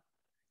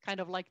kind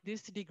of like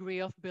this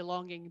degree of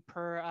belonging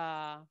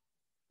per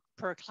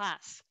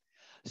class.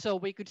 So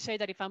we could say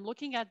that if I'm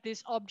looking at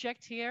this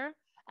object here,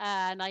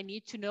 and I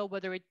need to know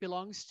whether it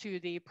belongs to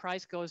the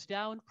price goes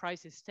down,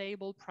 price is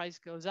stable, price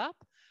goes up,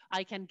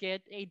 I can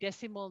get a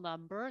decimal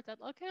number that,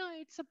 okay,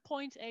 it's a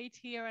 0.8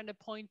 here and a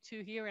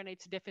 0.2 here, and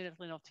it's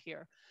definitely not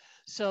here.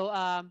 So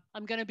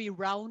I'm going to be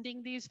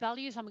rounding these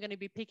values. I'm going to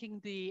be picking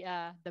the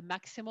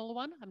maximal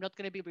one. I'm not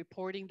going to be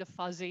reporting the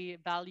fuzzy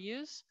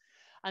values.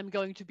 I'm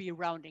going to be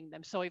rounding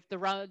them. So if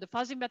the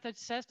fuzzy method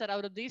says that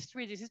out of these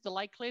three, this is the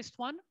likeliest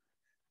one,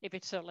 if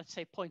it's a, let's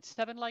say,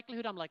 0.7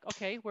 likelihood, I'm like,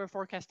 okay, we're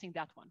forecasting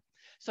that one.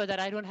 So that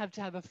I don't have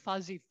to have a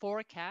fuzzy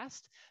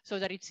forecast, so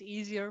that it's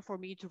easier for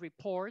me to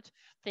report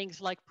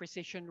things like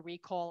precision,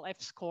 recall,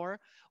 F-score,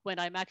 when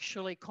I'm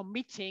actually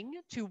committing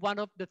to one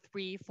of the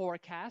three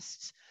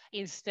forecasts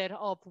instead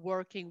of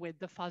working with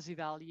the fuzzy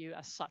value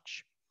as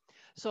such.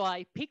 So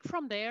I pick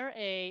from there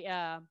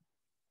a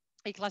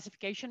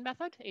classification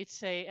method.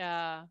 It's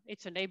a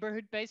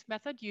neighborhood-based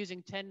method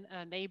using 10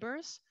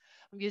 neighbors.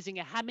 I'm using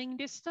a Hamming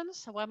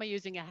distance. Why am I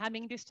using a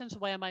Hamming distance?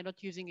 Why am I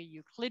not using a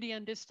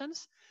Euclidean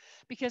distance?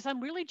 Because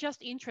I'm really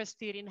just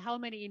interested in how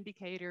many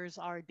indicators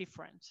are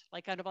different,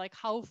 like kind of like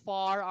how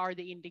far are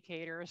the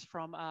indicators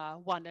from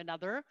one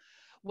another,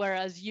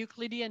 whereas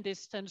Euclidean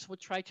distance would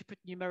try to put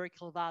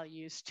numerical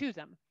values to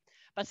them.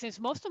 But since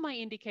most of my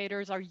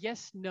indicators are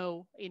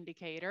yes/no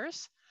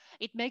indicators,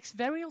 it makes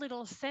very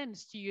little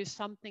sense to use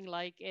something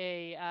like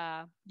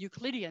a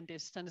Euclidean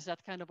distance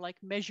that kind of like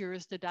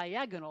measures the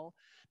diagonal,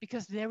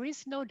 because there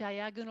is no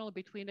diagonal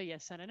between a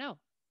yes and a no.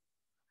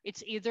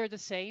 It's either the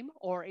same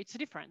or it's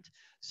different.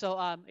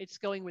 So it's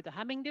going with the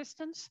Hamming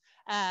distance,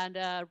 and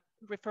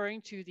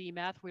referring to the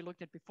math we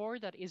looked at before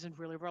that isn't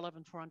really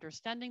relevant for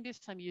understanding this,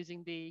 I'm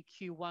using the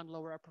Q1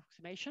 lower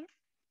approximation.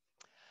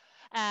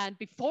 And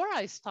before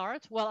I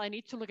start, well, I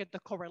need to look at the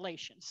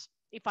correlations.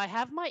 If I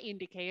have my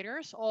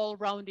indicators all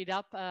rounded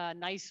up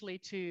nicely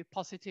to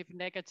positive,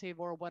 negative,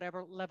 or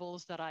whatever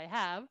levels that I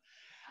have,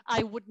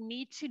 I would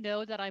need to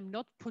know that I'm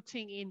not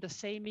putting in the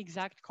same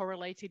exact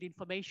correlated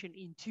information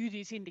into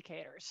these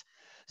indicators.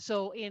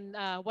 So in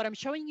what I'm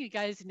showing you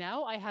guys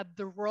now, I have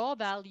the raw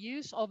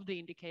values of the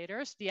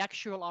indicators, the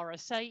actual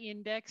RSA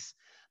index,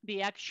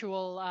 the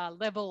actual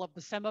level of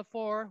the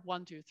semaphore,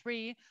 1, 2,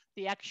 3,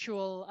 the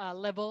actual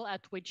level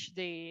at which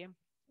the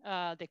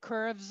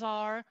curves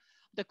are,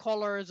 the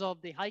colors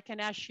of the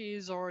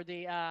Heiken-Ashes, or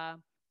the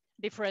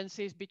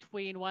differences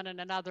between one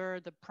and another,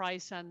 the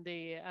price and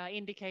the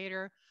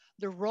indicator,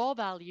 the raw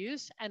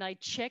values, and I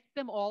check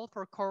them all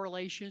for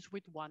correlations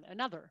with one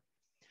another.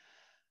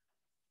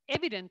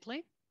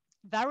 Evidently,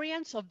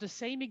 variants of the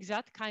same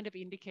exact kind of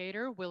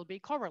indicator will be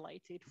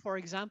correlated. For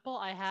example,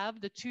 I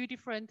have the two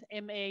different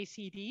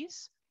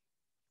MACDs,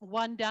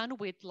 one done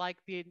with like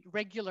the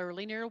regular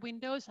linear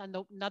windows and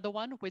another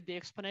one with the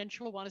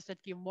exponential ones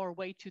that give more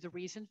weight to the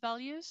recent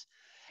values.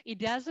 It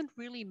doesn't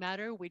really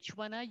matter which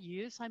one I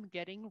use, I'm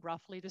getting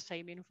roughly the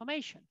same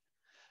information.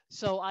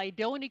 So I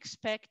don't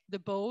expect the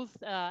both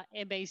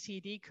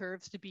MACD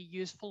curves to be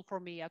useful for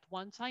me at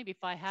one time.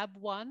 If I have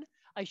one,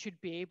 I should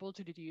be able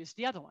to deduce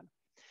the other one.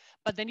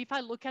 But then if I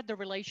look at the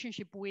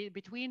relationship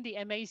between the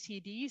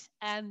MACDs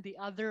and the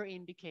other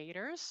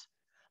indicators,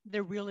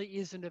 there really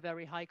isn't a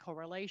very high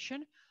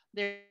correlation.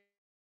 There's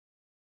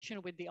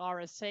with the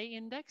RSA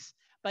index,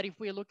 but if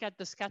we look at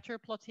the scatter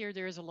plot here,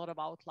 there's a lot of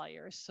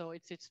outliers. So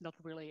it's not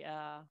really,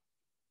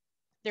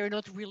 they're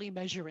not really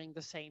measuring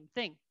the same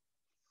thing.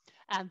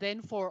 And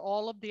then for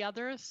all of the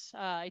others,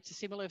 it's a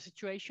similar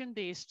situation.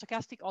 The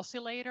stochastic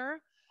oscillator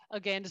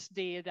against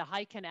the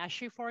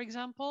Heiken-Ashe, for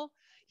example.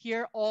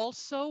 Here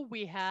also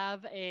we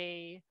have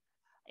a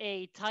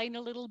tiny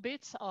little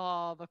bit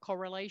of a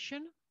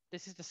correlation.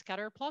 This is the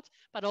scatter plot,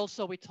 but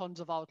also with tons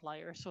of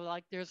outliers. So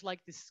like there's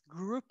like this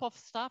group of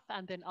stuff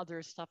and then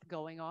other stuff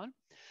going on.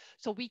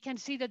 So we can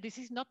see that this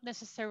is not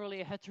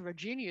necessarily a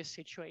heterogeneous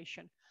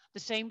situation. The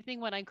same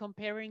thing when I'm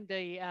comparing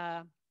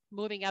the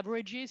moving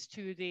averages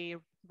to the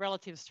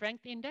relative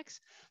strength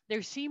index,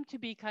 there seem to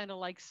be kind of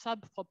like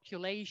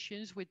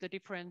subpopulations with the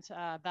different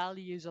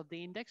values of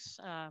the index.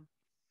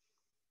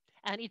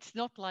 And it's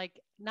not like,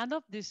 none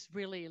of this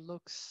really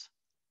looks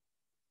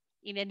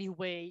in any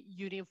way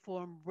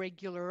uniform,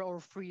 regular, or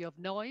free of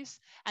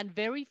noise. And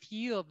very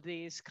few of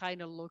these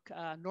kind of look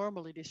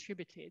normally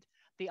distributed.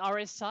 The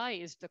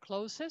RSI is the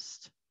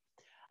closest.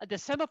 At the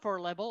semaphore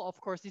level,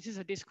 of course, this is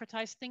a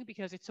discretized thing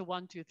because it's a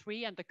 1, 2,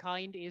 3, and the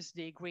kind is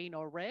the green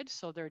or red,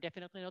 so they're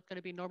definitely not going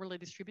to be normally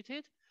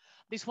distributed.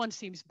 This one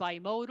seems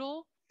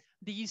bimodal.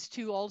 These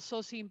two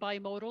also seem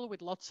bimodal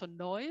with lots of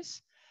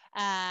noise.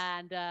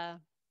 And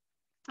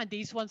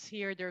these ones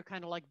here, they're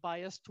kind of like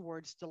biased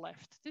towards the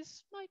left.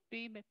 This might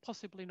be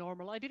possibly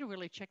normal. I didn't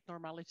really check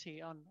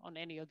normality on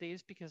any of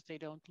these because they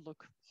don't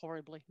look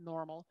horribly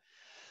normal.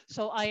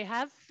 So I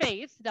have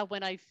faith that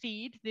when I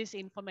feed this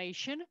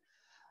information,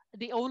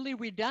 the only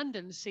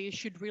redundancy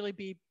should really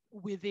be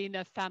within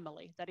a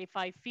family. That if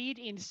I feed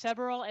in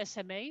several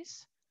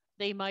SMAs,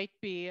 they might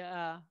be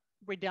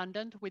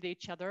redundant with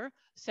each other.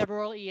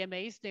 Several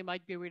EMAs, they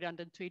might be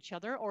redundant to each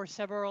other, or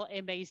several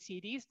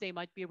MACDs, they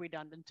might be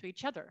redundant to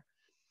each other.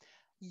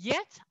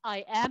 Yet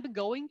I am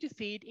going to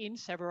feed in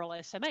several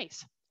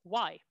SMAs.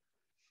 Why?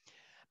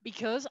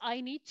 Because I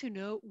need to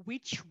know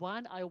which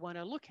one I want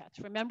to look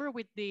at. Remember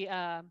with the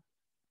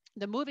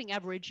the moving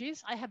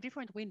averages, I have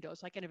different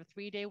windows. I can have a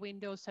 3-day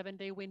window,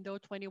 7-day window,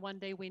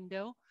 21-day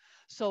window.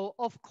 So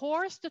of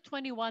course, the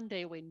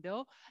 21-day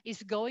window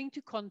is going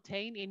to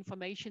contain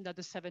information that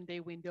the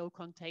 7-day window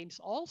contains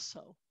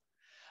also.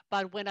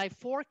 But when I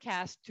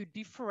forecast to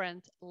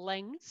different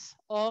lengths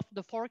of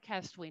the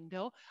forecast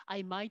window,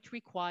 I might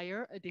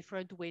require a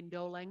different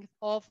window length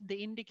of the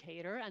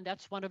indicator. And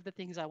that's one of the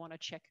things I want to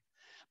check.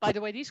 By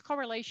the way, these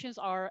correlations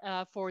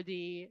are for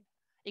the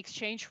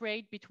exchange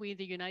rate between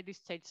the United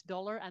States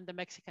dollar and the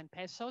Mexican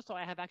peso. So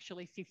I have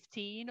actually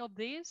 15 of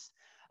these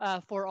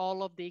for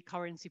all of the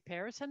currency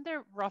pairs, and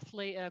they're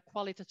roughly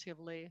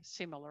qualitatively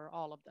similar,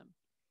 all of them.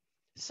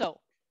 So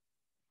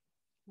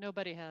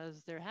nobody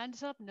has their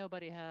hands up.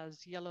 Nobody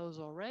has yellows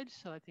or reds,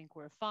 so I think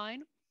we're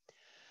fine.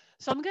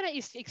 So I'm going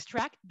to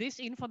extract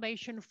this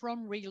information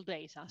from real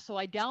data. So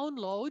I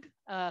download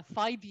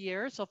 5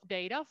 years of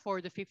data for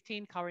the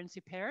 15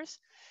 currency pairs,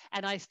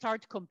 and I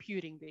start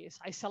computing these.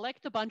 I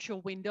select a bunch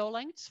of window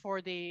lengths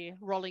for the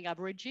rolling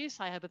averages.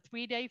 I have a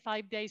 3-day,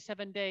 5-day,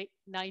 7-day,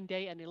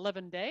 9-day, and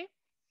 11-day.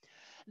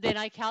 Then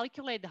I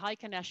calculate the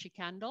Heikin-Ashi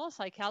candles.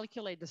 I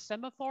calculate the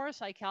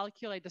semaphores. I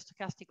calculate the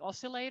stochastic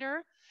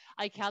oscillator.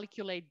 I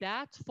calculate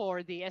that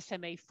for the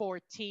SMA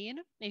 14.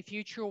 In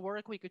future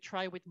work, we could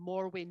try with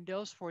more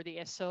windows for the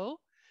SO.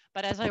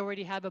 But as I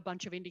already have a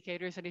bunch of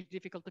indicators and it's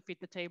difficult to fit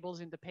the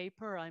tables in the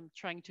paper, I'm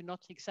trying to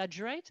not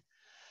exaggerate.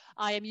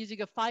 I am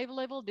using a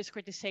 5-level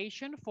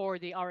discretization for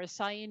the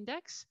RSI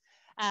index.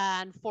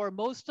 And for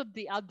most of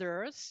the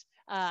others,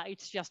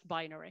 it's just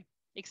binary.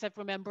 Except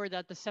remember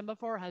that the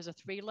semaphore has a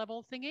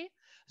 3-level thingy.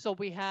 So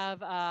we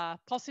have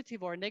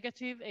positive or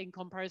negative in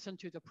comparison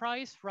to the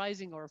price,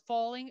 rising or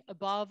falling,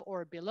 above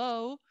or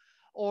below,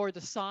 or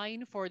the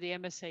sign for the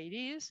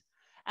MSADs.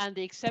 And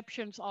the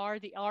exceptions are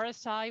the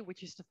RSI,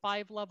 which is the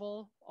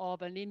 5-level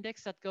of an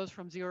index that goes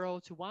from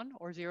 0 to 1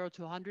 or 0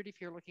 to 100 if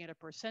you're looking at a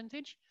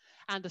percentage.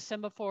 And the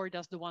semaphore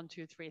does the 1,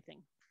 2, 3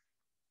 thing.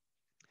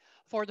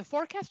 For the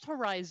forecast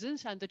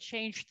horizons and the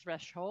change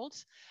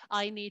thresholds,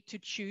 I need to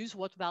choose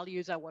what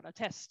values I want to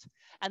test.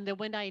 And then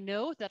when I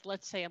know that,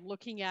 let's say I'm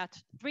looking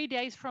at 3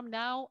 days from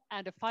now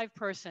and a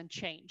 5%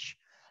 change,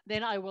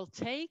 then I will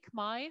take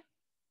my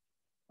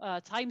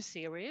time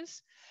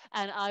series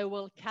and I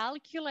will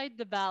calculate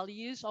the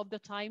values of the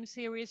time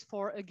series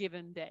for a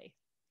given day.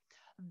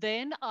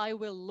 Then I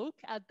will look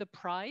at the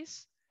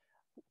price,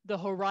 the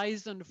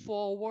horizon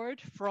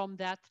forward from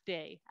that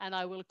day, and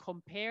I will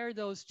compare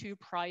those two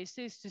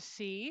prices to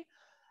see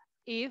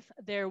if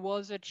there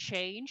was a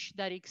change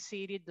that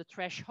exceeded the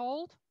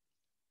threshold,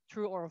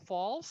 true or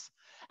false,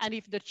 and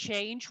if the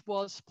change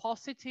was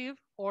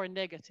positive or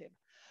negative.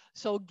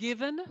 So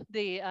given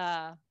the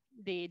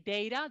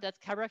data that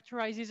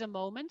characterizes a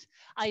moment,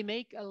 I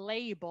make a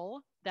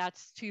label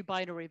that's 2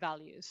 binary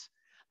values.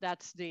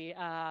 That's the,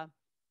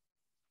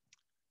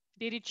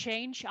 did it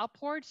change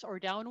upwards or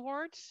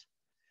downwards?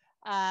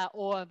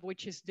 Or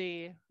which is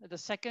the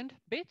second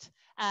bit,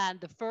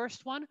 and the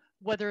first one,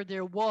 whether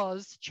there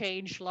was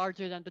change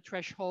larger than the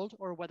threshold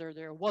or whether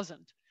there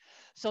wasn't.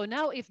 So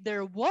now if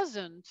there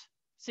wasn't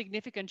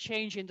significant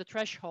change in the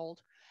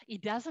threshold,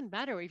 it doesn't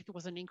matter if it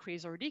was an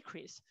increase or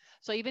decrease.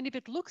 So even if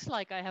it looks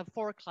like I have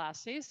 4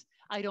 classes,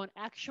 I don't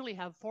actually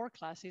have 4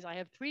 classes, I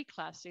have 3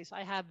 classes.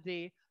 I have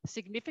the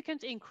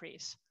significant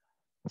increase,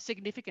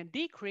 significant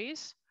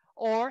decrease,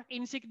 or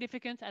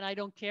insignificant, and I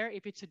don't care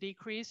if it's a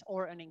decrease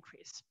or an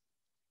increase.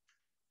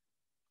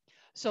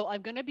 So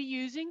I'm going to be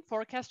using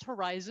forecast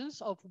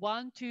horizons of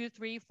 1, 2,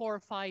 3, 4,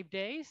 5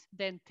 days,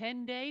 then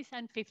 10 days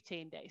and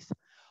 15 days.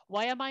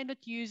 Why am I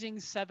not using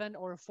 7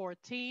 or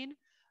 14?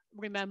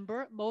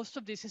 Remember, most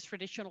of this is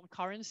traditional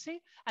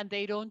currency and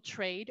they don't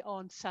trade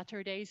on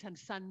Saturdays and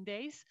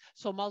Sundays.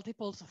 So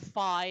multiples of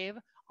 5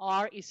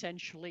 are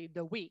essentially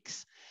the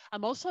weeks.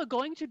 I'm also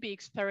going to be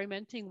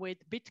experimenting with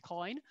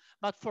Bitcoin,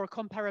 but for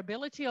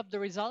comparability of the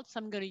results,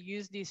 I'm going to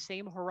use these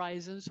same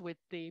horizons with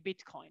the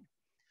Bitcoin.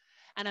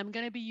 And I'm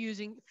going to be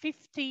using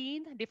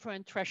 15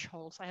 different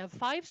thresholds. I have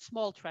 5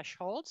 small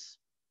thresholds.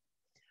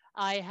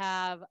 I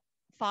have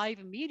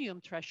 5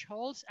 medium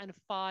thresholds and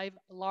 5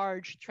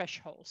 large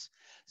thresholds.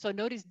 So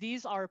notice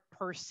these are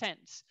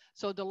percents.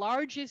 So the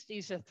largest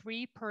is a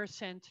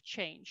 3%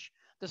 change.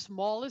 The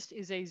smallest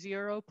is a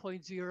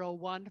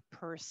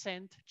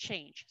 0.01%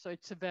 change. So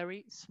it's a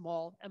very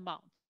small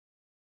amount.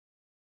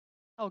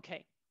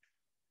 Okay.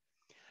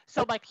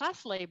 So my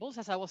class labels,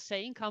 as I was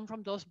saying, come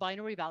from those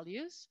binary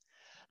values.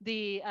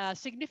 The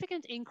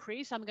significant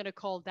increase, I'm going to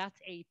call that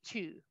a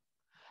 2.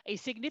 A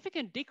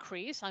significant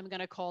decrease, I'm going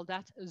to call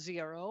that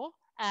 0.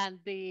 And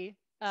the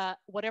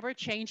whatever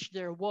change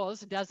there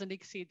was doesn't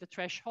exceed the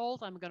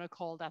threshold, I'm going to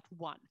call that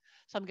 1.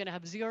 So I'm going to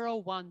have 0,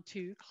 1,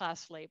 2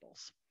 class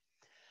labels.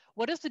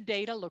 What does the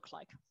data look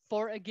like?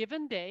 For a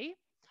given day,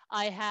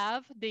 I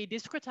have the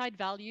discretized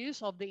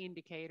values of the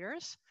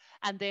indicators,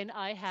 and then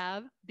I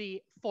have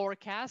the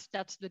forecast,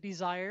 that's the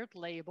desired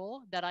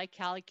label that I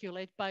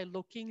calculate by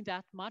looking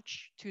that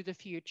much to the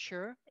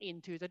future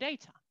into the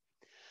data.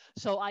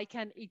 So I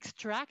can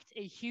extract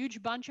a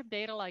huge bunch of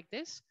data like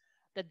this,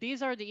 that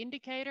these are the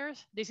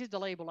indicators, this is the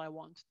label I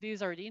want.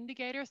 These are the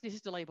indicators, this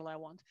is the label I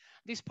want.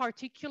 This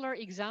particular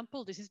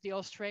example, this is the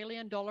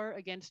Australian dollar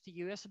against the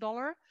US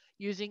dollar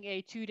using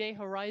a 2-day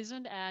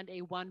horizon and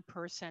a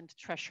 1%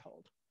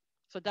 threshold.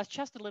 So that's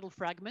just a little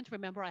fragment.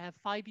 Remember, I have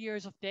 5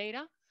 years of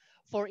data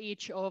for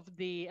each of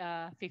the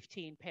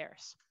 15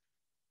 pairs.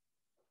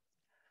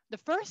 The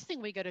first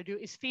thing we got to do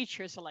is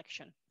feature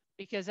selection,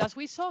 because as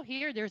we saw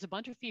here, there's a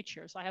bunch of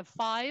features. I have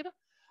 5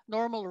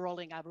 normal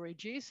rolling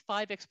averages,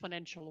 5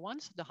 exponential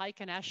ones, the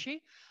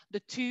Heikin-Ashi, the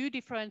 2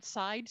 different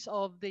sides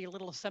of the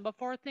little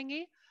semaphore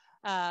thingy,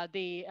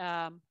 the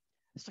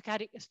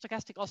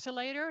stochastic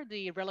oscillator,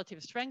 the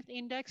relative strength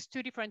index,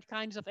 2 different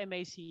kinds of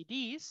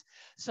MACDs.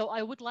 So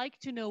I would like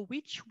to know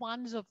which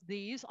ones of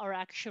these are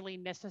actually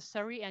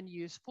necessary and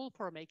useful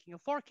for making a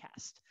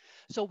forecast.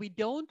 So we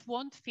don't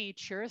want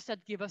features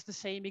that give us the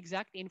same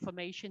exact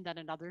information than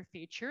another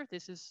feature.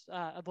 This is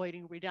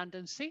avoiding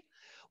redundancy.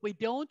 We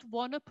don't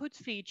want to put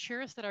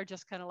features that are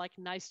just kind of like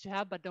nice to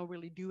have but don't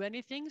really do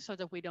anything, so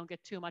that we don't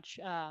get too much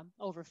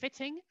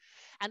overfitting.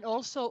 And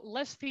also,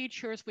 less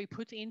features we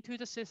put into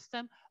the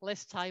system,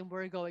 less time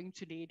we're going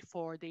to need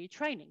for the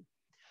training.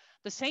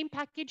 The same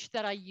package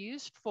that I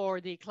used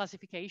for the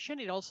classification,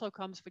 it also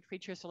comes with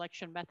feature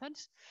selection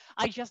methods.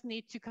 I just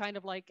need to kind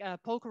of like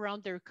poke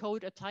around their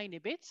code a tiny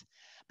bit,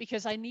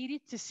 because I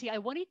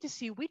wanted to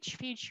see which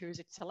features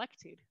it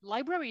selected.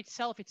 Library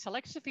itself, it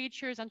selects the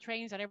features and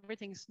trains and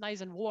everything's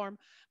nice and warm,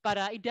 but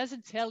it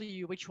doesn't tell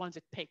you which ones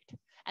it picked.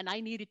 And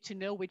I needed to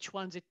know which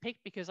ones it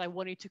picked because I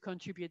wanted to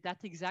contribute that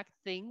exact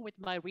thing with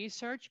my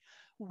research.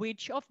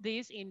 Which of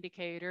these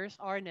indicators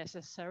are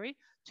necessary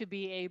to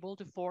be able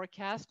to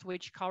forecast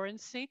which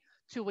currency,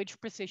 to which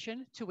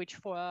precision, to which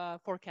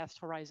forecast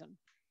horizon.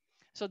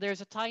 So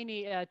there's a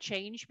tiny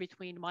change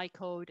between my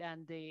code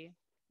and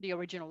the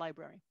original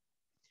library.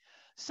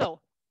 So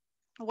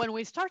when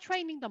we start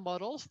training the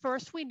models,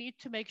 first we need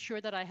to make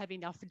sure that I have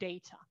enough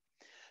data.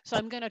 So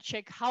I'm going to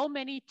check how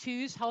many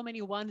 2s, how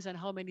many 1s, and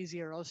how many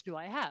 0s do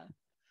I have.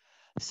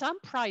 Some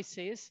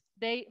prices,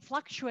 they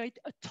fluctuate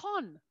a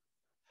ton.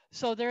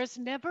 So there's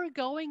never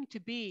going to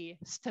be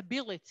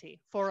stability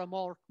for a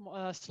more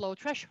slow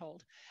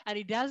threshold. And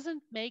it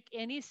doesn't make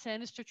any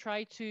sense to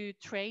try to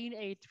train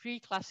a 3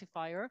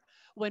 classifier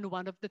when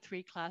one of the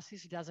 3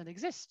 classes doesn't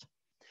exist.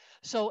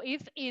 So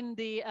if in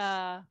the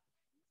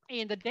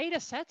data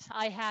set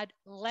I had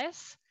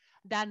less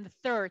than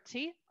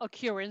 30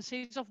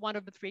 occurrences of one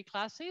of the 3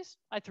 classes,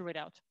 I threw it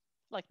out.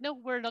 Like, no,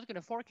 we're not going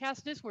to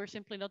forecast this. We're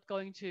simply not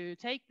going to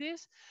take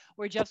this.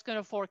 We're just going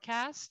to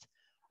forecast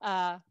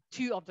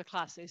 2 of the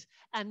classes.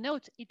 And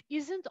note, it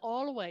isn't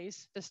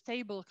always the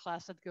stable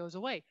class that goes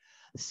away.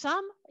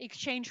 Some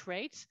exchange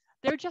rates,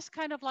 they're just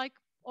kind of like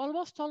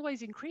almost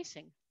always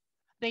increasing.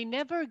 They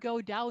never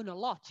go down a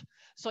lot.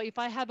 So if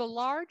I have a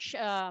large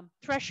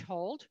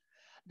threshold,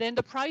 then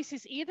the price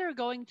is either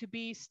going to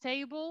be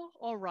stable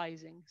or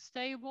rising.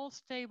 Stable,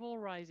 stable,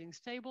 rising,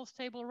 stable,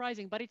 stable,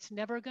 rising, but it's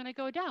never going to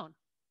go down.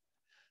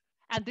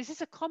 And this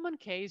is a common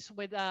case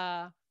with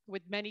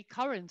many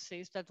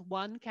currencies, that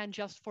one can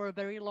just for a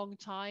very long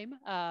time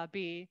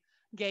be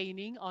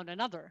gaining on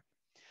another.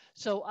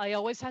 So I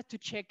always had to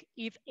check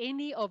if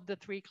any of the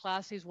 3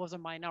 classes was a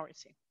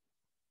minority.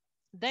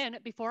 Then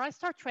before I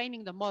start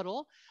training the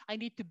model, I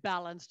need to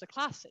balance the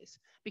classes,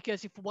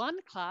 because if one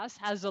class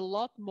has a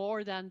lot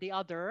more than the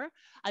other,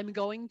 I'm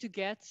going to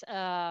get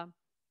a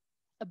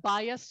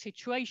biased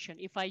situation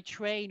if I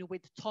train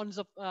with tons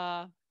of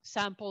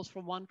samples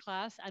from one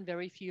class and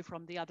very few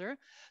from the other.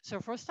 So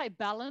first I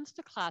balance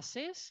the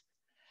classes.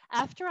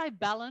 After I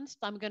balanced,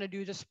 I'm going to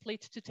do the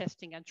split to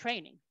testing and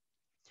training.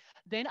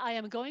 Then I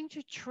am going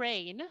to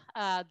train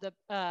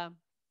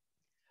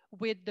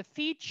with the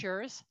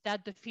features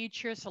that the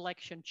feature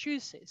selection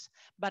chooses.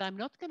 But I'm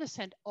not going to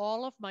send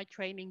all of my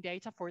training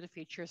data for the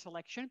feature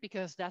selection,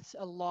 because that's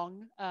a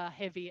long,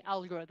 heavy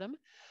algorithm.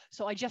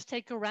 So I just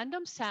take a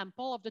random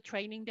sample of the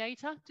training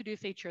data to do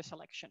feature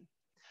selection.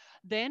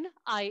 Then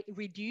I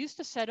reduce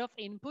the set of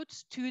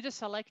inputs to the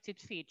selected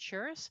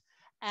features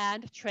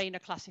and train a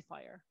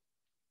classifier.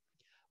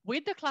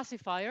 With the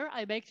classifier,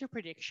 I make the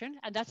prediction,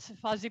 and that's a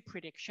fuzzy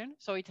prediction.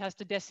 So it has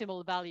the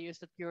decimal values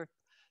that you're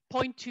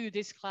 0.2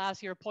 this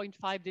class, your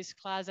 0.5 this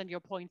class, and your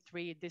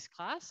 0.3 this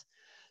class.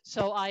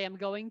 So I am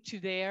going to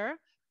there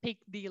pick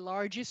the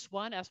largest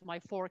one as my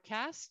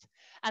forecast.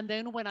 And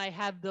then when I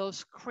have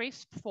those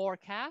crisp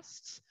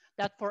forecasts,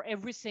 that for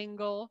every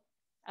single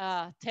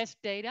test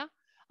data,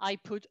 I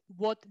put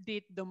what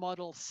did the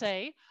model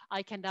say,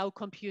 I can now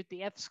compute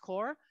the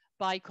F-score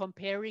by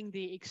comparing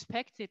the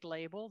expected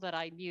label that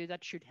I knew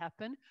that should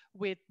happen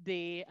with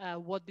the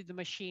what did the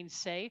machine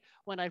say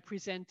when I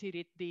presented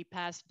it the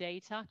past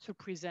data to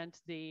present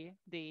the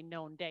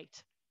known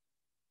date.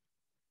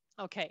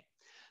 Okay,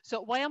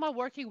 so why am I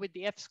working with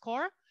the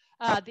F-score?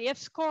 The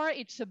F-score,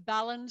 it's a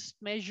balanced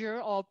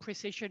measure of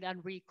precision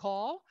and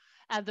recall.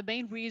 And the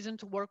main reason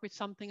to work with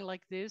something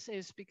like this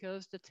is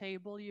because the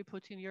table you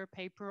put in your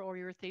paper or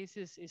your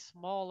thesis is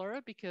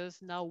smaller, because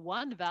now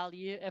one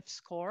value,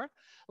 F-score,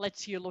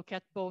 lets you look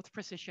at both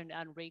precision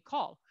and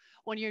recall.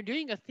 When you're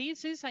doing a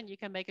thesis and you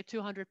can make a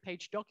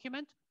 200-page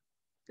document,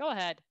 go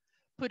ahead,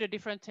 put a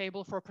different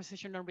table for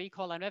precision and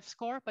recall and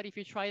F-score. But if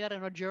you try that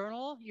in a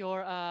journal,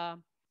 your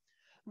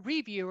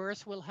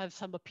reviewers will have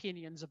some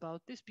opinions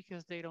about this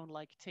because they don't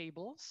like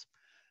tables.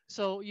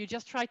 So you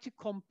just try to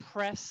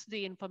compress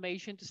the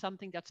information to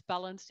something that's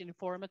balanced,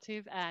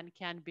 informative, and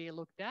can be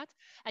looked at.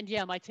 And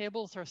yeah, my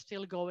tables are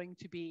still going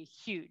to be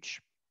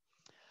huge.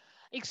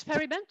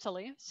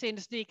 Experimentally,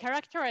 since the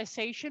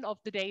characterization of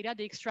the data,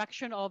 the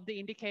extraction of the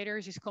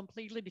indicators is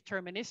completely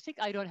deterministic,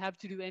 I don't have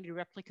to do any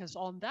replicas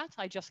on that.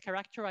 I just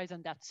characterize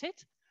and that's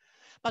it.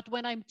 But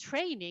when I'm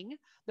training,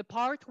 the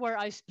part where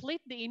I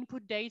split the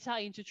input data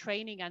into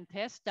training and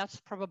test, that's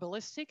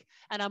probabilistic.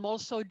 And I'm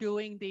also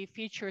doing the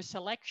feature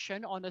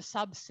selection on a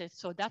subset,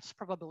 so that's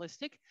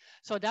probabilistic.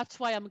 So that's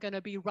why I'm going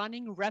to be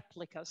running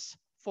replicas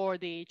for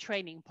the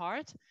training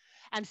part.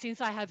 And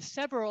since I have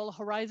several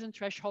horizon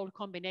threshold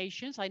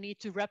combinations, I need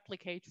to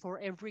replicate for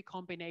every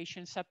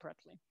combination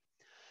separately.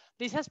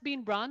 This has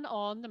been run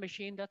on the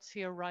machine that's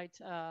here right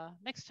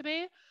next to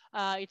me.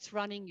 It's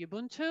running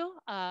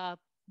Ubuntu.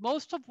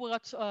 Most of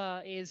what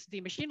is the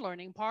machine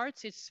learning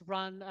parts, it's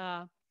run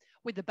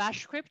with the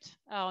bash script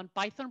on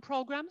Python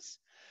programs,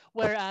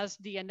 whereas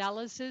the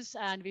analysis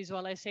and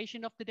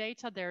visualization of the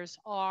data, there's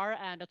R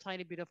and a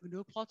tiny bit of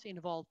GNU-plot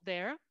involved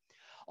there.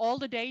 All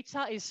the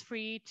data is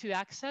free to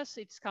access.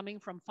 It's coming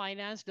from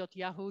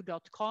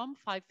finance.yahoo.com,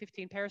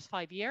 515 pairs,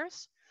 5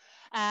 years.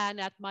 And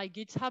at my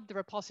GitHub, the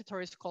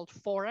repository is called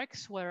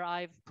Forex, where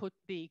I've put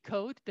the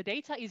code. The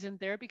data isn't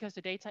there because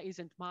the data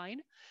isn't mine,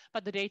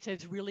 but the data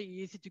is really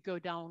easy to go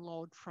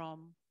download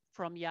from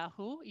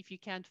Yahoo. If you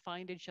can't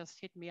find it, just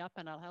hit me up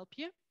and I'll help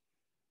you.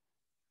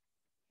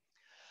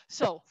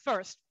 So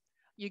first,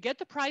 you get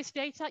the price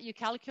data, you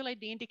calculate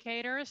the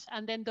indicators,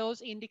 and then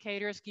those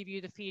indicators give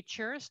you the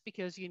features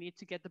because you need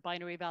to get the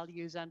binary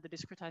values and the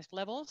discretized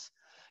levels.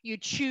 You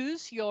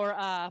choose your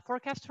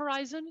forecast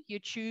horizon, you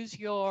choose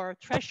your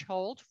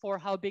threshold for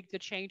how big the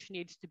change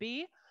needs to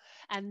be.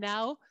 And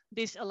now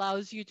this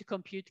allows you to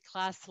compute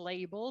class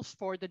labels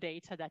for the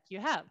data that you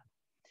have.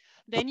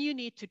 Then you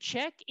need to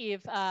check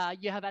if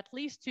you have at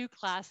least 2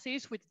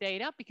 classes with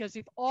data, because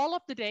if all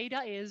of the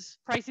data is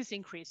price is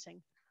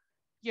increasing,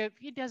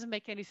 it doesn't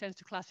make any sense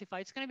to classify.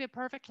 It's going to be a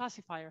perfect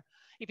classifier.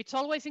 If it's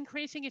always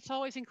increasing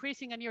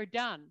and you're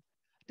done.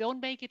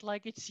 Don't make it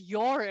like it's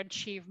your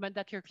achievement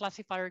that your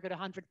classifier got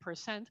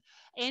 100%.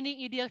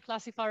 Any idiot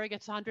classifier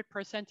gets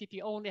 100% if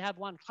you only have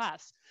 1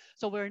 class.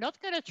 So we're not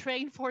going to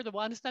train for the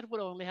ones that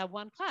would only have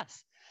 1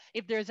 class.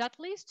 If there's at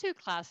least 2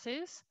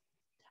 classes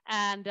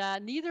and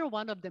neither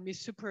one of them is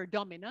super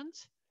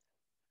dominant,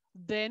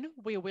 then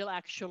we will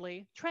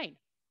actually train.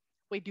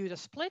 We do the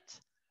split.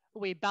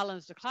 We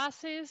balance the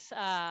classes.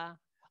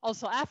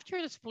 Also,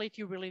 after the split,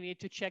 you really need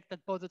to check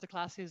that both of the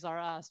classes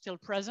are still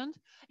present.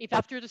 If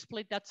after the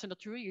split that's not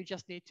true, you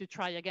just need to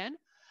try again.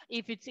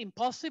 If it's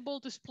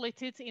impossible to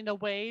split it in a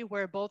way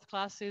where both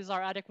classes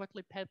are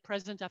adequately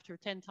present after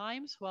 10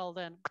 times, well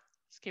then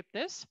skip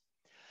this.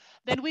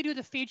 Then we do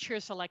the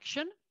feature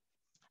selection.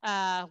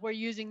 We're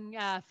using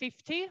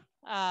 50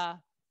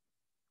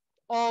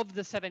 of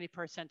the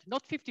 70%,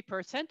 not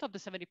 50% of the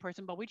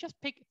 70%, but we just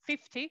pick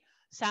 50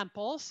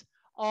 samples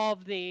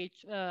of the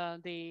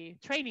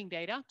training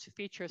data to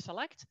feature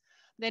select.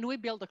 Then we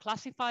build a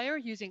classifier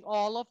using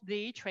all of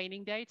the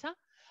training data.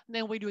 And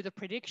then we do the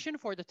prediction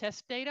for the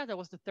test data. That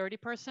was the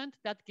 30%.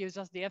 That gives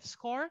us the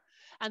F-score.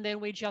 And then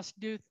we just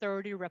do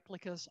 30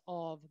 replicas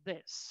of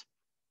this.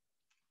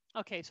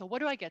 Okay, so what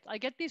do I get? I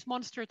get these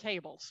monster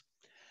tables.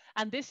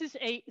 And this is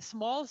a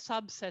small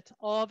subset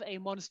of a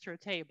monster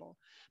table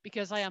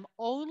because I am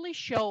only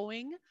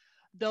showing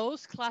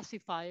those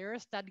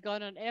classifiers that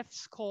got an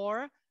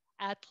F-score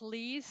at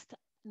least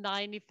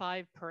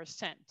 95%.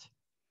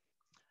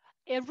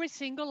 Every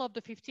single of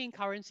the 15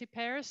 currency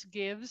pairs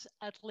gives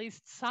at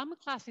least some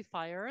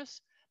classifiers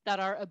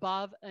that are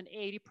above an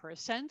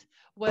 80%,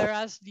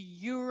 whereas the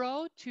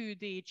euro to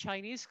the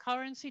Chinese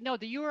currency, no,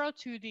 the euro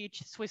to the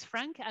Swiss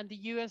franc and the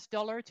US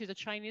dollar to the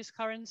Chinese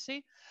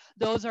currency,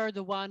 those are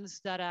the ones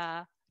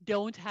that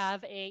don't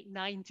have a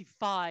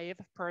 95%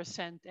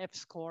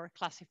 F-score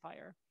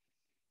classifier.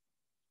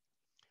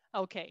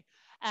 Okay,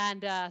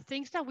 and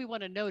things that we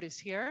want to notice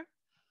here.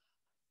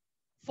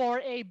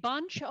 For a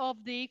bunch of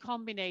the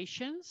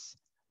combinations,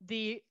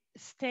 the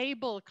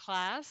stable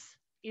class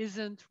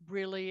isn't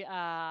really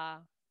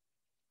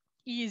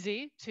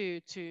easy to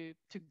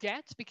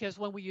get, because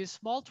when we use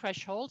small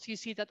thresholds, you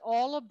see that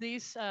all of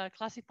these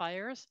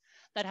classifiers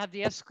that have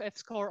the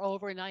F-score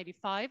over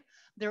 95,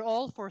 they're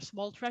all for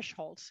small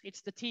thresholds.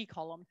 It's the T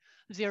column,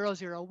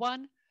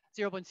 001,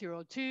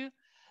 0.02.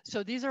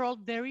 So these are all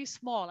very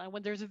small. And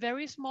when there's a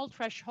very small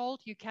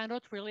threshold, you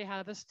cannot really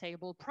have a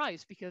stable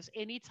price because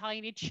any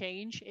tiny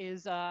change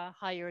is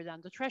higher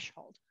than the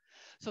threshold.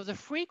 So the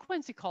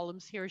frequency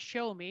columns here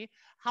show me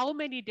how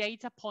many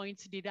data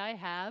points did I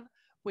have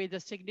with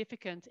a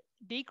significant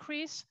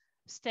decrease,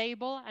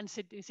 stable, and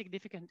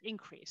significant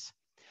increase.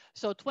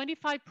 So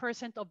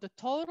 25% of the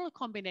total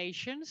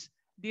combinations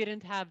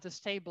didn't have the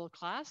stable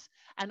class.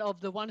 And of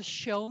the ones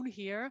shown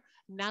here,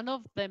 none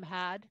of them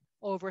had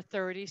over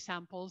 30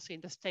 samples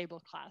in the stable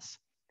class.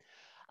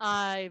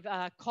 I've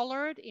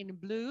colored in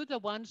blue the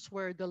ones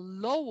where the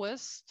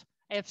lowest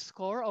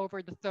F-score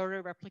over the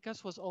 30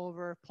 replicas was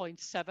over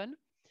 0.7.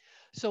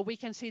 So we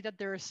can see that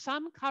there are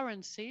some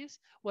currencies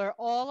where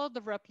all of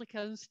the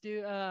replicants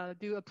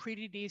do a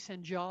pretty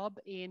decent job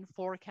in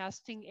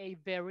forecasting a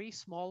very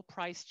small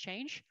price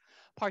change,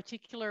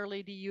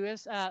 particularly the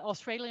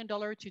Australian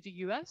dollar to the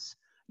US,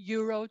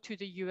 euro to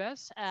the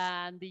US,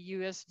 and the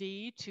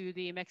USD to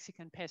the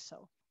Mexican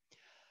peso.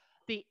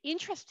 The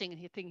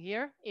interesting thing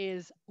here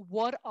is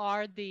what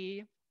are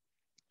the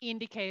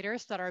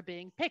indicators that are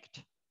being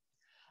picked.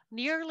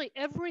 Nearly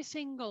every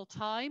single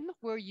time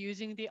we're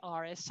using the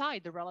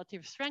RSI, the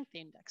Relative Strength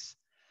Index.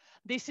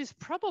 This is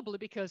probably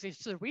because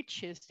it's the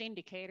richest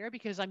indicator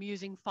because I'm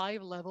using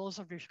 5 levels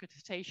of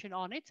discretization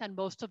on it and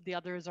most of the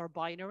others are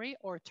binary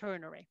or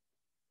ternary.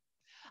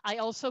 I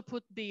also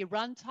put the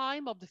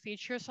runtime of the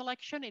feature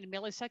selection in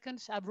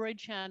milliseconds,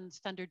 average and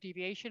standard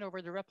deviation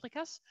over the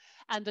replicas,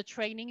 and the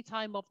training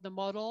time of the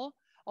model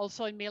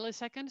also in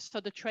milliseconds. So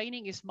the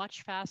training is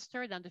much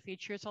faster than the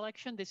feature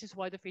selection. This is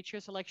why the feature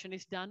selection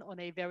is done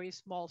on a very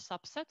small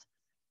subset.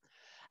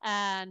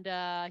 And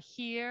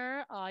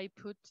here I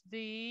put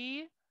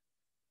the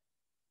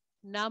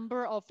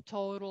number of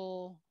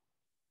total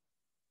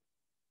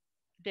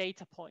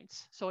data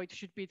points. So it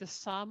should be the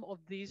sum of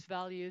these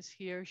values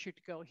here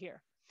should go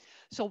here.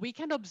 So we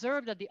can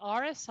observe that the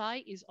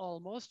RSI is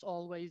almost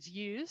always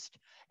used.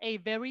 A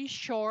very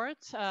short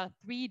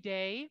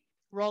 3-day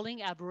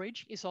rolling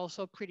average is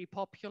also pretty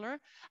popular.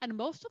 And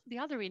most of the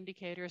other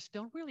indicators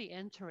don't really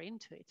enter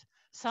into it.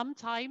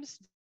 Sometimes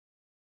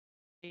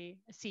the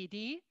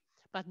CD,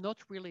 but not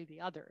really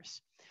the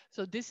others.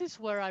 So this is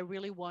where I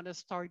really want to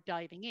start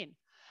diving in.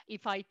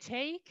 If I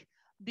take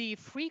the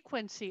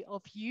frequency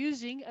of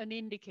using an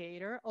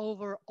indicator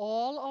over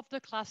all of the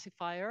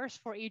classifiers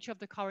for each of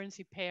the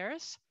currency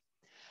pairs,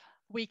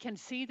 we can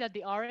see that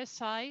the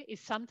RSI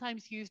is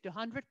sometimes used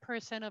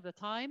 100% of the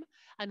time,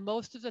 and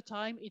most of the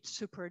time it's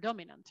super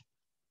dominant.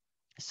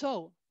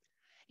 So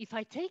if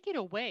I take it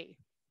away,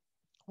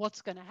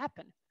 what's going to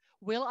happen?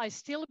 Will I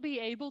still be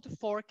able to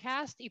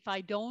forecast if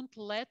I don't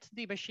let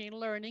the machine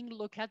learning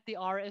look at the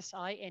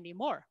RSI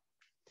anymore?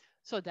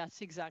 So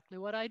that's exactly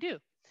what I do.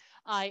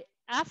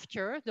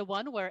 After the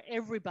one where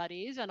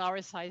everybody is and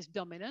RSI is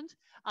dominant,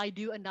 I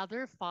do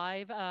another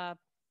 5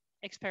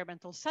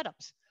 experimental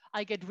setups.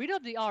 I get rid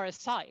of the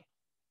RSI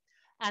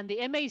and the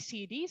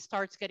MACD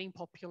starts getting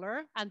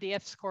popular and the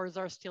F-scores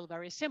are still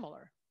very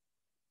similar.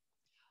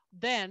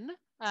 Then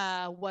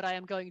what I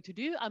am going to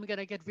do, I'm going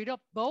to get rid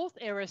of both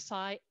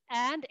RSI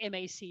and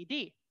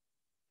MACD.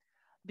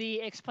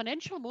 The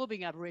exponential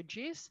moving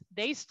averages,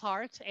 they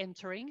start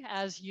entering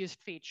as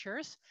used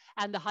features,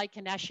 and the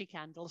Heikin-Nash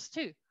candles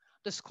too.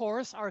 The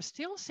scores are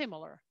still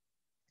similar.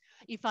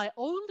 If I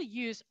only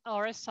use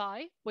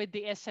RSI with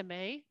the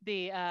SMA,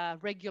 the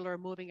regular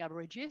moving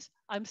averages,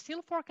 I'm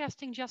still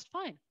forecasting just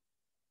fine,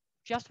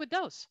 just with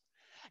those.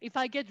 If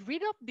I get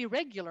rid of the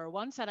regular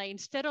ones and I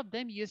instead of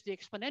them use the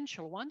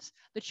exponential ones,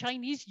 the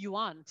Chinese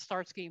yuan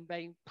starts being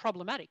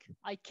problematic.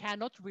 I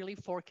cannot really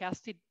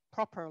forecast it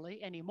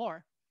properly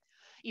anymore.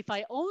 If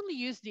I only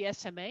use the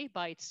SMA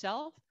by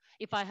itself,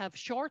 if I have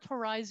short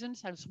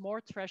horizons and small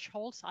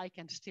thresholds, I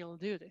can still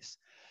do this.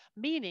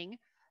 Meaning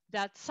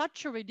that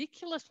such a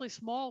ridiculously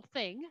small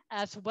thing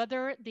as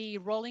whether the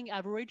rolling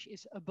average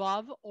is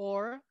above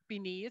or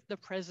beneath the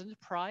present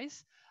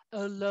price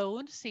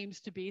alone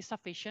seems to be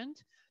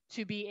sufficient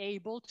to be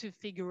able to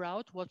figure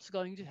out what's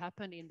going to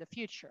happen in the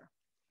future.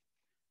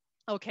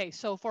 Okay,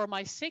 so for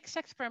my 6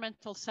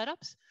 experimental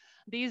setups,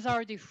 these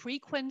are the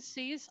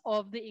frequencies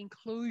of the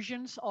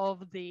inclusions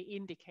of the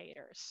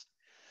indicators.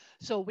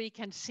 So we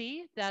can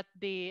see that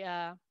the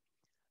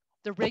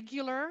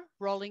regular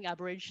rolling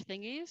average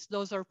thingies,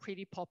 those are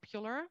pretty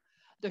popular.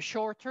 The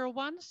shorter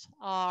ones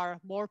are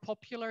more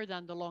popular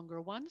than the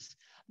longer ones.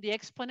 The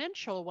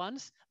exponential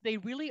ones, they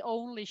really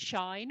only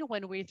shine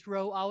when we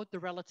throw out the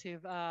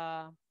relative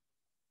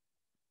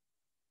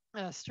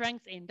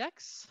strength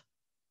index.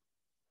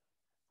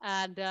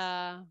 And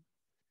the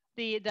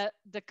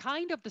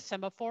kind of the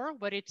semaphore,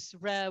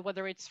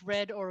 whether it's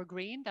red or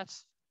green,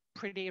 that's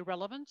pretty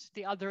irrelevant.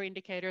 The other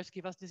indicators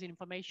give us this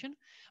information,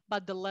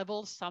 but the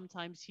levels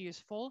sometimes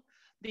useful.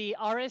 The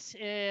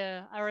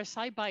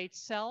RSI by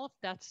itself,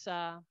 that's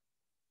a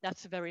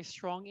very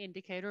strong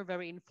indicator,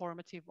 very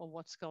informative of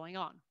what's going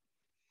on.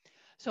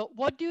 So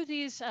what do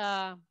these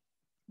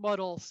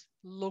models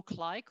look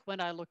like when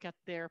I look at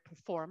their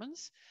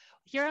performance?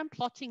 Here I'm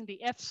plotting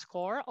the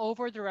F-score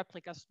over the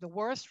replicas, the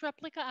worst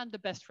replica and the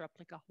best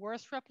replica,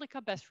 worst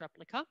replica, best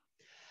replica.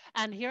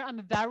 And here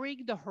I'm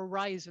varying the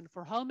horizon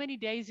for how many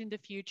days in the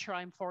future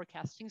I'm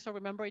forecasting. So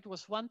remember it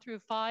was 1 through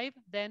 5,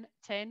 then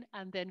 10,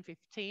 and then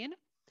 15.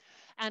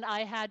 And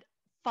I had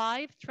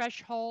 5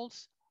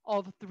 thresholds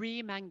of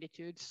 3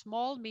 magnitudes,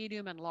 small,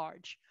 medium, and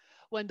large.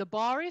 When the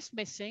bar is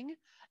missing,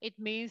 it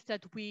means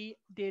that we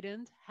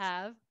didn't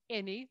have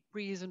any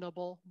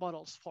reasonable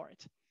models for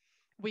it.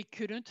 We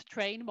couldn't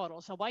train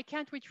models. And why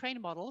can't we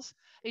train models?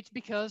 It's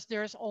because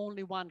there's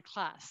only one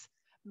class,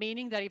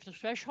 meaning that if the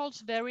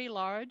threshold's very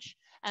large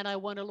and I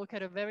want to look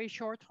at a very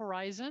short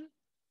horizon,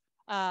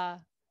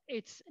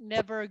 it's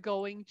never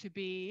going to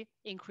be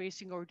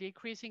increasing or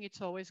decreasing.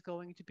 It's always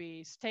going to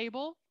be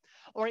stable.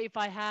 Or if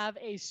I have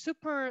a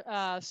super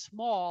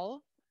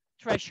small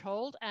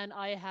threshold and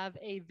I have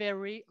a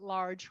very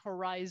large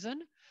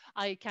horizon,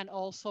 I can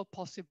also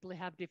possibly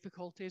have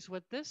difficulties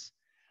with this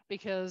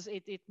because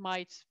it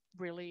might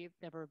really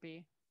never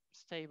be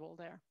stable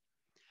there.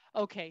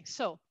 Okay,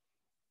 so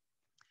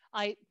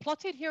I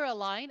plotted here a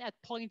line at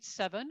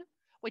 0.7,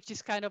 which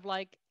is kind of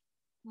like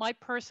my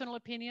personal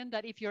opinion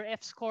that if your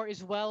F-score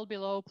is well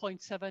below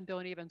 0.7,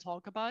 don't even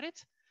talk about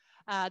it.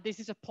 This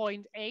is a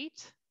 0.8,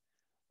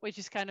 which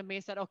is kind of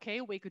means that,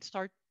 okay, we could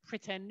start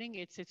pretending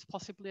it's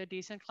possibly a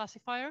decent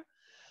classifier.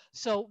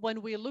 So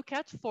when we look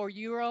at for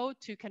euro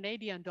to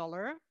Canadian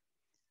dollar,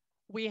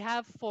 we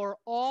have for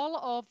all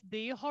of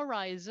the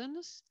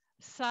horizons,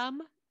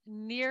 some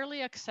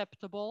nearly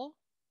acceptable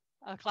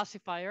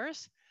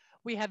classifiers.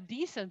 We have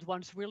decent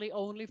ones really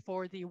only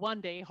for the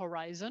 1-day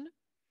horizon.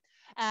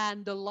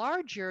 And the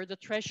larger the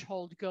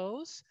threshold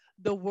goes,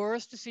 the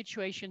worse the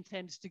situation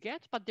tends to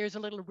get, but there's a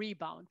little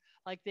rebound.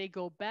 Like they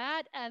go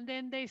bad and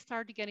then they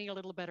start getting a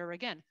little better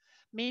again.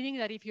 Meaning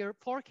that if you're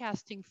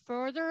forecasting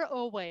further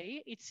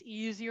away, it's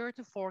easier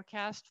to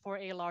forecast for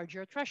a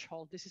larger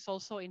threshold. This is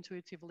also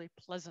intuitively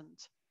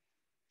pleasant.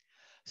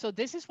 So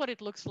this is what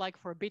it looks like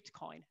for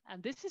Bitcoin.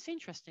 And this is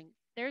interesting.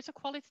 There's a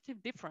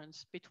qualitative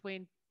difference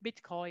between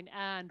Bitcoin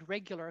and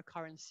regular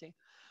currency.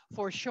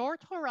 For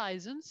short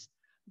horizons,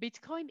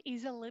 Bitcoin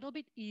is a little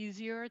bit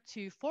easier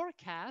to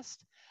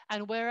forecast.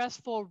 And whereas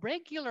for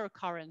regular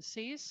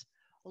currencies,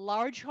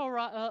 long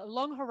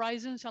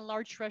horizons and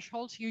large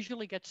thresholds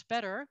usually gets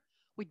better,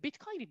 with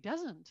Bitcoin, it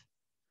doesn't.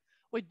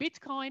 With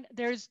Bitcoin,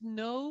 there's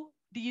no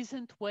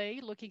decent way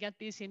looking at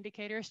these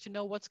indicators to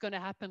know what's going to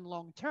happen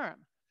long term.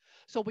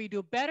 So we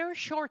do better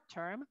short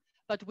term,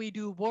 but we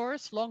do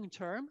worse long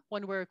term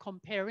when we're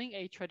comparing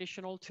a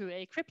traditional to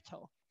a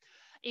crypto.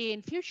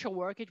 In future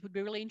work, it would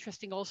be really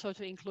interesting also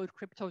to include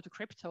crypto to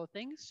crypto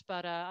things,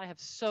 but I have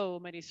so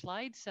many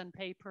slides and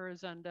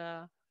papers and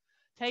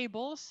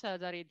tables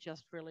that it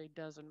just really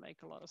doesn't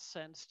make a lot of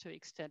sense to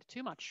extend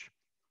too much.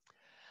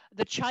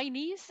 The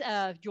Chinese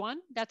yuan,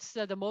 that's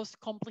the most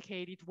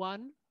complicated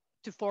one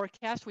to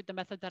forecast with the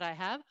method that I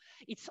have.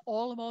 It's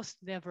almost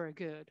never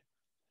good.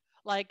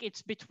 Like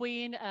it's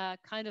between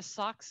kind of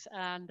sucks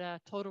and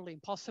totally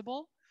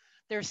impossible.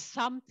 There's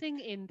something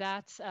in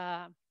that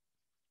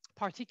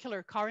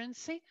particular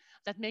currency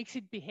that makes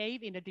it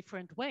behave in a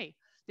different way.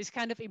 This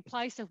kind of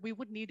implies that we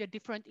would need a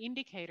different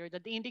indicator,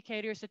 that the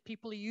indicators that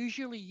people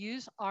usually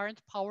use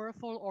aren't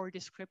powerful or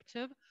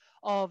descriptive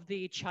of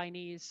the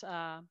Chinese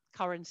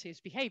currency's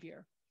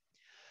behavior.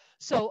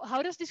 So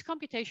how does this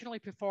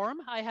computationally perform?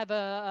 I have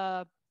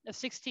a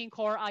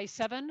 16-core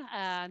i7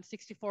 and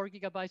 64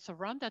 gigabytes of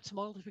RAM. That's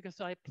mostly because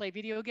I play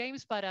video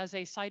games, but as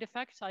a side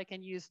effect, I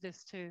can use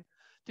this to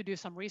do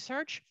some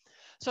research.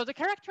 So the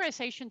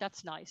characterization,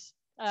 that's nice.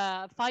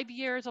 5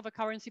 years of a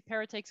currency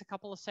pair takes a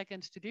couple of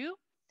seconds to do.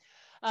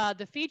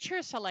 The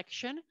feature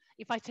selection,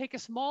 if I take a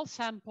small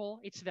sample,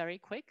 it's very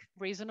quick,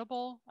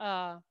 reasonable,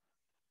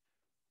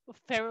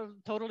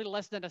 totally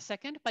less than a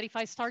second. But if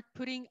I start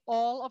putting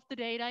all of the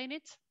data in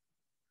it,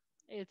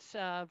 it's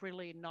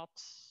really not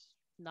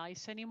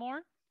nice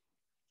anymore.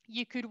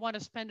 You could want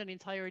to spend an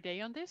entire day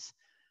on this,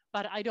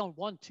 but I don't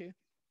want to,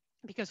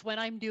 because when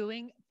I'm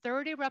doing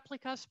 30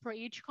 replicas per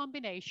each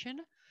combination,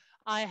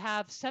 I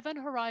have 7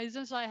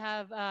 horizons, I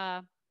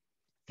have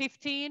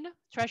 15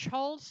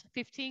 thresholds,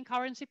 15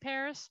 currency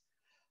pairs.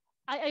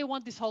 I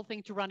want this whole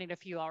thing to run in a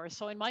few hours.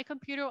 So in my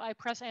computer, I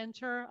press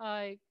enter,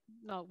 I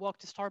walk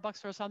to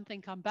Starbucks or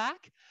something, come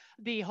back.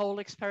 The whole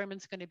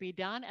experiment's going to be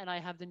done, and I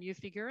have the new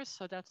figures.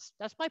 So that's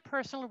my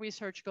personal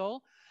research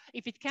goal.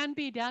 If it can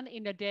be done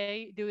in a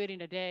day, do it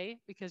in a day,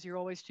 because you're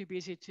always too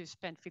busy to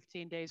spend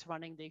 15 days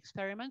running the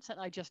experiments, and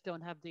I just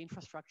don't have the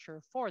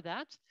infrastructure for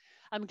that.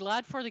 I'm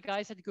glad for the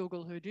guys at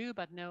Google who do,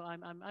 but no,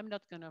 I'm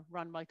not going to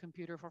run my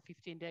computer for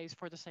 15 days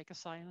for the sake of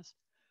science.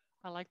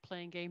 I like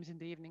playing games in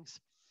the evenings.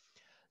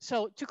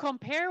 So to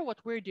compare what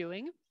we're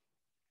doing,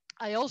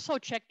 I also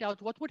checked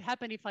out what would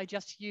happen if I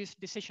just used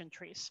decision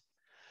trees.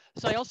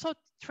 So I also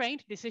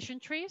trained decision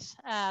trees.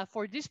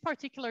 For this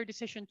particular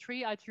decision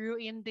tree, I threw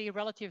in the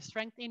relative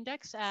strength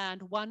index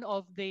and one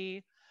of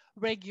the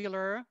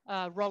regular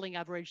rolling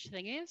average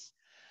thingies.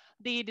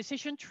 The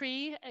decision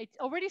tree, it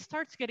already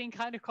starts getting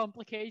kind of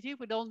complicated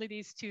with only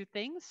these 2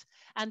 things.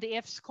 And the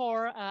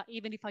F-score,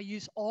 even if I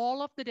use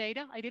all of the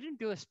data, I didn't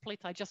do a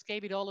split, I just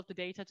gave it all of the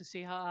data to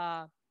see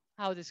how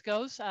this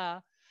goes.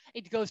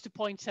 It goes to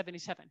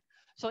 0.77.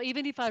 So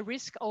even if I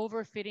risk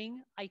overfitting,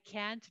 I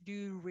can't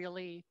do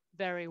really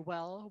very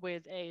well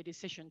with a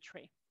decision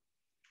tree.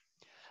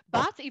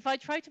 But if I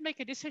try to make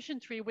a decision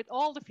tree with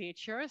all the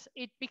features,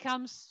 it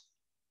becomes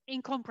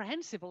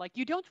incomprehensible. Like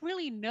you don't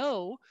really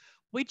know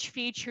which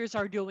features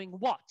are doing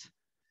what,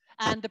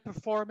 and the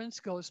performance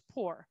goes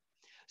poor.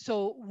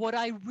 So what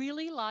I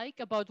really like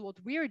about what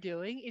we're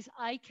doing is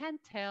I can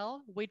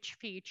tell which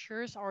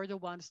features are the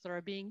ones that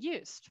are being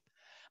used.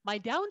 My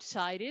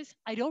downside is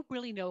I don't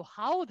really know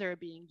how they're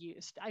being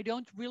used. I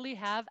don't really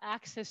have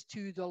access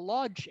to the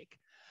logic.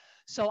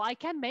 So I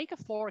can make a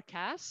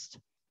forecast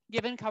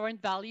given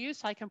current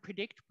values. I can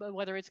predict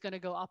whether it's going to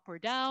go up or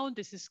down.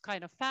 This is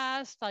kind of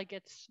fast. I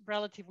get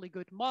relatively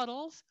good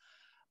models,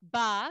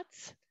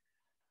 but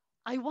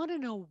I want to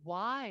know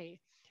why.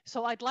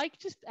 So I'd like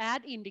to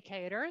add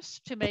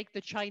indicators to make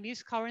the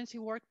Chinese currency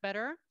work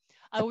better.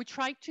 I would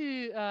try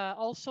to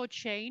also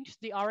change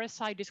the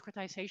RSI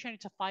discretization.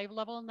 It's a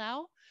 5-level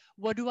now.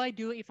 What do I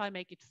do if I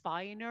make it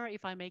finer,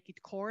 if I make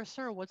it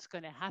coarser? What's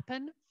going to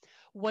happen?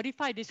 What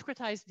if I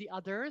discretize the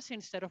others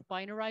instead of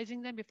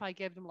binarizing them? If I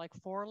gave them like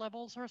 4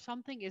 levels or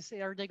something,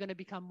 are they going to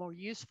become more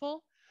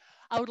useful?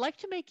 I would like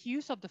to make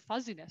use of the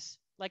fuzziness.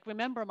 Like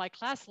remember my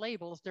class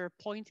labels, they're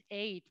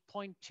 0.8,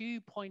 0.2,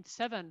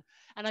 0.7,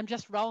 and I'm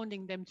just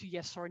rounding them to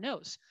yes or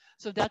no's.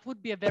 So that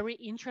would be a very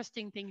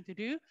interesting thing to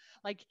do.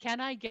 Like, can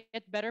I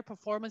get better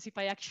performance if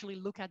I actually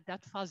look at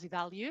that fuzzy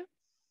value?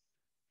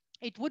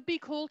 It would be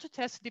cool to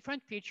test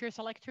different feature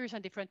selectors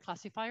and different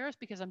classifiers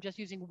because I'm just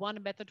using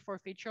one method for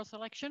feature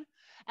selection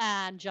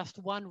and just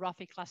one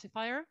Rafi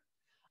classifier.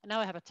 Now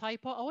I have a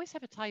typo. I always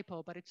have a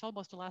typo, but it's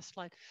almost the last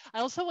slide. I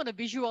also want to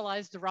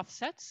visualize the rough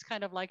sets,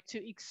 kind of like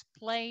to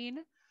explain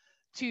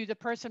to the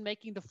person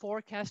making the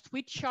forecast,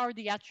 which are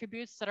the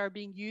attributes that are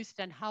being used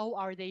and how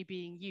are they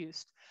being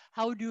used?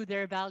 How do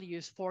their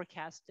values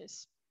forecast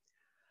this?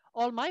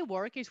 All my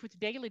work is with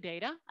daily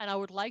data, and I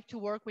would like to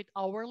work with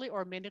hourly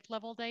or minute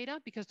level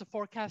data because the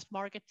forecast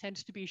market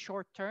tends to be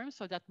short term,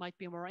 so that might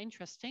be more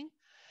interesting.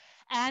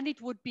 And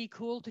it would be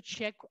cool to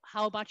check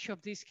how much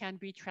of this can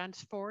be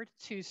transferred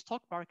to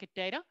stock market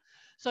data.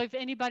 So if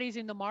anybody's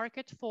in the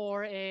market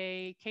for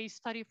a case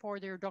study for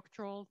their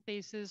doctoral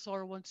thesis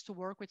or wants to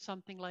work with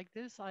something like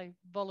this, I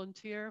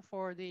volunteer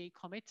for the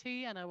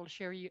committee and I will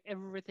share you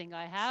everything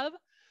I have.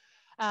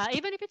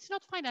 Even if it's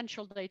not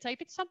financial data, if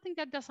it's something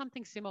that does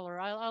something similar,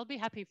 I'll be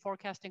happy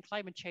forecasting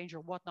climate change or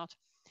whatnot.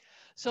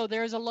 So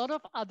there's a lot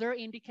of other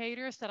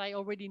indicators that I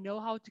already know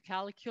how to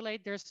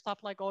calculate. There's stuff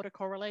like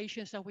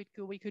autocorrelations that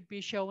we could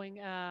be showing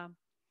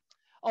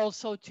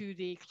also to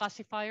the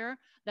classifier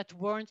that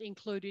weren't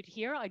included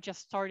here. I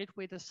just started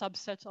with a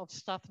subset of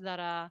stuff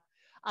that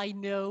I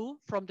know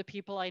from the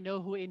people I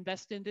know who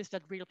invest in this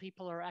that real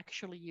people are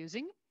actually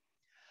using.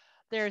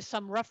 There's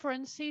some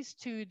references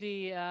to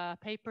the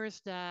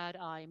papers that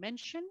I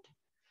mentioned.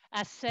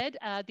 As said,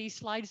 these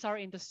slides are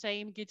in the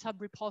same GitHub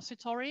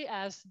repository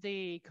as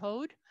the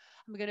code.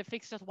 I'm going to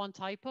fix that one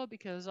typo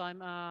because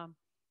I'm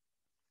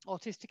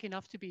autistic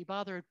enough to be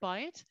bothered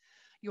by it.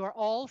 You are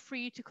all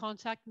free to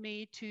contact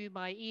me to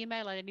my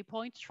email at any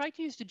point. Try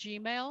to use the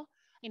Gmail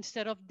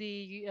instead of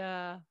the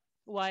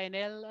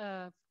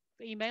YNL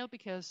email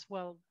because,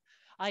 well,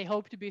 I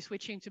hope to be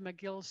switching to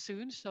McGill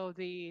soon. So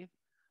the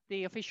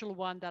official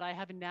one that I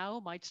have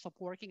now might stop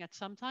working at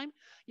some time.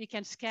 You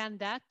can scan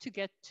that to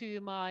get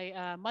to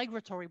my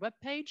migratory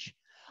webpage.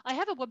 I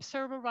have a web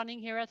server running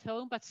here at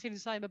home, but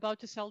since I'm about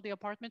to sell the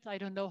apartment, I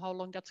don't know how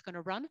long that's going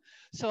to run.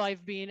 So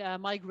I've been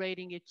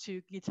migrating it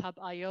to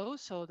GitHub.io.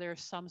 So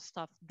there's some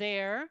stuff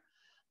there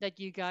that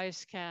you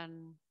guys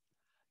can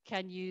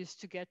use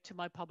to get to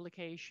my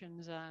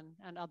publications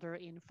and other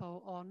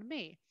info on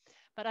me.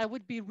 But I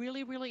would be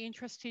really, really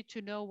interested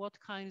to know what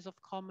kinds of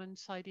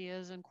comments,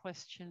 ideas, and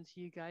questions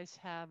you guys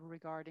have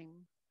regarding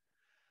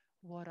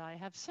what I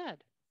have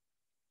said.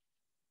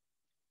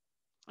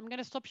 I'm going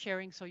to stop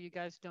sharing so you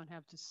guys don't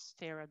have to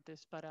stare at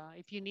this. But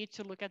if you need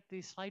to look at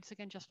these slides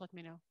again, just let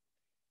me know.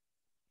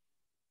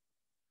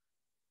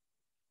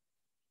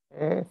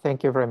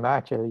 Thank you very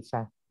much,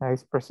 Elisa.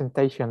 Nice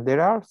presentation.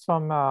 There are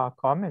some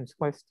comments,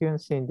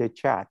 questions in the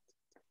chat.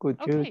 Could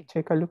you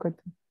take a look at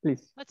them,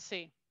 please? Let's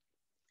see.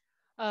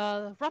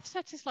 Rough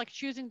sets is like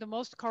choosing the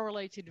most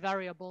correlated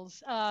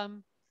variables.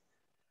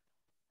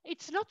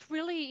 It's not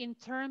really in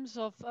terms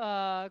of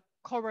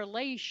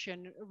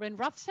correlation. When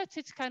rough sets,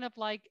 it's kind of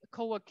like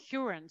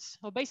co-occurrence.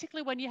 So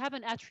basically, when you have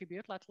an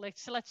attribute,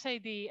 let's say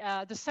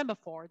the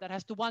semaphore that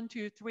has the 1,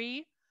 2,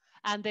 3,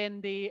 and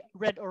then the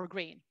red or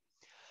green.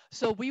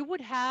 So we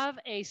would have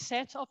a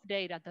set of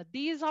data that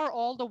these are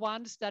all the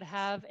ones that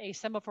have a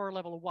semaphore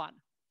level 1,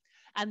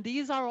 and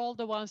these are all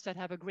the ones that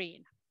have a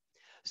green.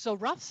 So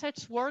rough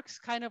sets works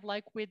kind of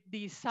like with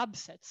these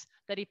subsets,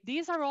 that if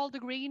these are all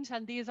the greens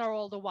and these are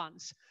all the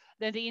ones,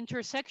 then the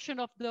intersection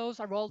of those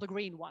are all the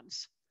green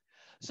ones.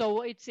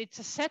 So it's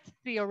a set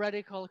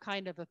theoretical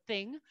kind of a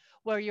thing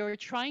where you're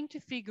trying to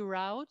figure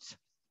out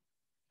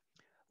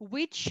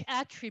which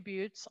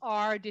attributes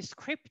are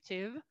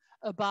descriptive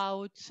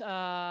about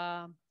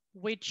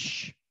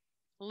which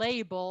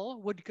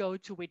label would go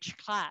to which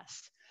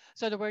class.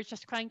 So that we're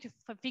just trying to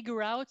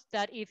figure out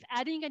that if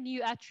adding a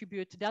new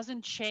attribute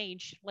doesn't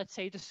change, let's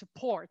say the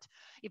support,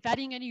 if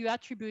adding a new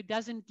attribute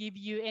doesn't give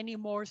you any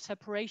more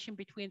separation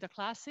between the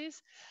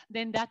classes,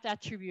 then that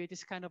attribute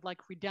is kind of like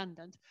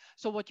redundant.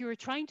 So what you're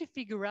trying to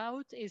figure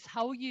out is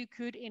how you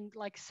could, in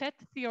like set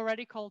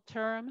theoretical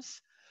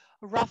terms,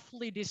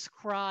 roughly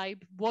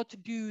describe what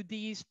do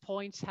these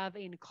points have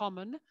in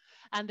common.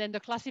 And then the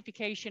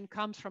classification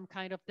comes from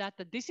kind of that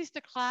this is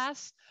the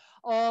class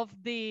of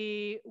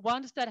the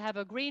ones that have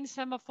a green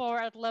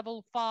semaphore at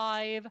level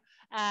 5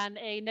 and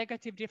a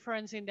negative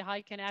difference in the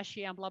Heiken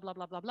Ashi and blah, blah,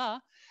 blah, blah, blah.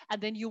 And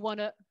then you want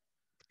to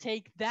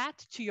take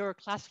that to your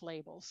class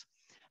labels.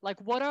 Like,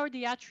 what are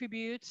the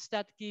attributes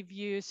that give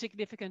you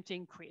significant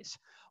increase?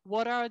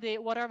 What's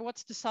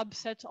the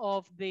subset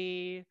of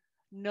the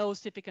no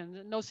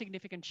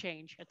significant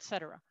change,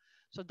 etc.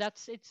 So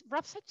it's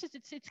rough sets.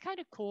 It's kind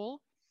of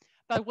cool,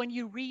 but when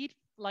you read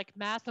like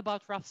math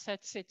about rough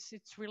sets,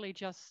 it's really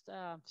just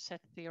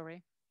set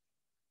theory.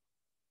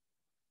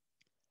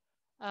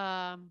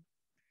 For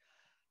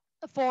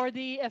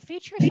the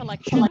feature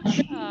selection,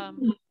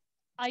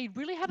 I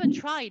really haven't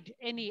tried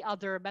any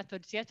other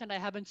methods yet, and I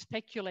haven't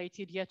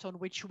speculated yet on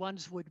which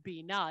ones would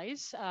be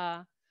nice.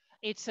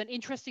 It's an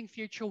interesting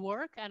future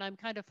work, and I'm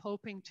kind of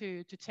hoping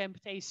to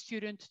tempt a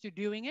student to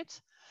doing it,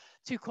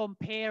 to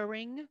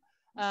comparing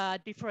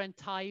different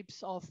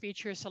types of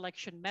feature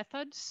selection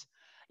methods,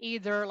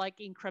 either like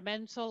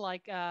incremental,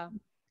 like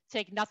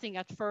take nothing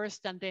at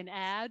first and then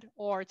add,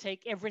 or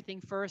take everything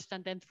first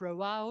and then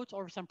throw out,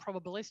 or some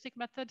probabilistic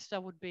methods.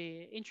 That would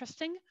be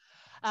interesting.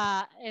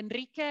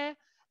 Enrique,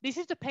 this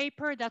is the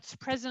paper that's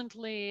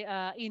presently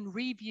in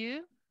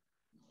review.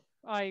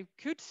 I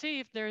could see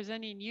if there's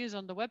any news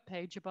on the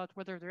webpage about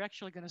whether they're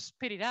actually going to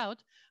spit it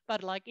out,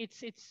 but like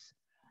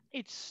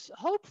it's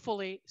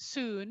hopefully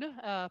soon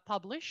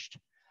published,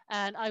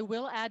 and I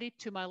will add it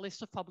to my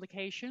list of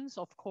publications,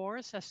 of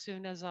course, as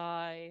soon as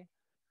I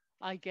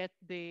get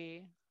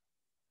the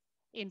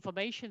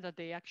information that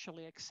they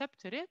actually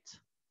accepted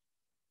it.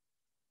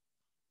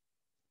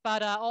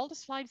 But all the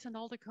slides and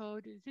all the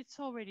code, it's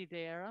already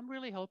there. I'm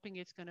really hoping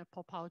it's going to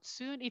pop out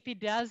soon. If it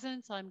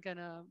doesn't, I'm going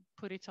to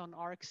put it on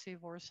Arxiv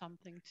or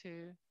something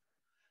to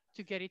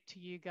get it to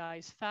you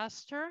guys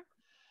faster.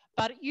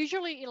 But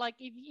usually, like,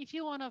 if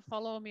you want to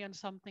follow me on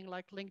something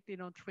like LinkedIn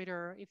or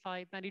Twitter, if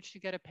I manage to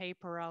get a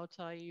paper out,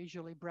 I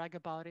usually brag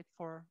about it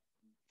for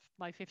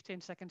my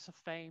 15 seconds of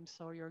fame.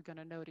 So you're going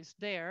to notice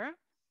there.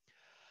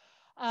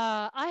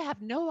 I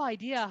have no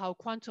idea how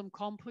quantum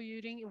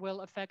computing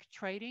will affect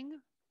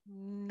trading.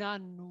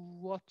 None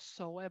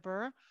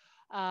whatsoever.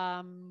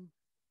 I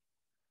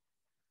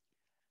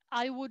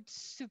would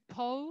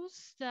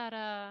suppose that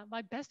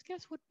my best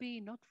guess would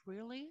be not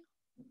really.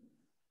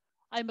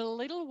 I'm a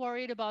little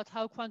worried about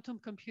how quantum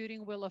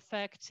computing will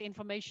affect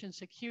information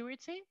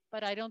security,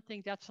 but I don't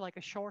think that's like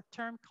a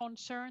short-term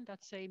concern.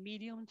 That's a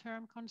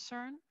medium-term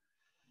concern.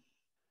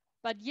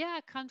 But yeah,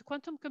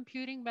 quantum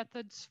computing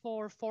methods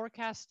for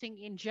forecasting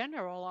in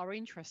general are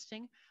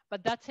interesting,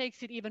 but that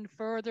takes it even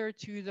further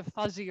to the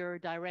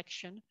fuzzier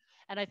direction.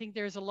 And I think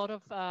there's a lot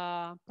of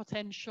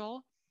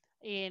potential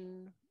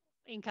in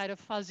kind of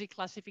fuzzy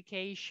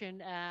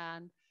classification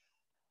and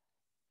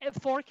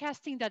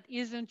forecasting that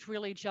isn't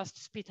really just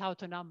spit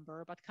out a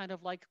number, but kind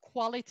of like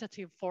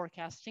qualitative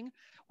forecasting,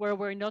 where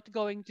we're not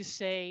going to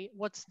say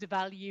what's the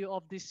value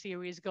of this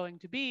series going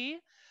to be,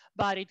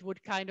 but it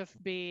would kind of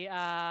be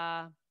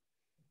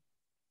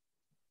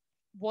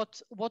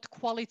what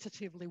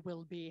qualitatively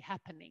will be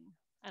happening.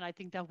 And I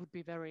think that would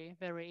be very,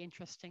 very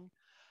interesting.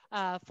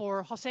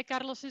 For Jose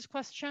Carlos's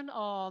question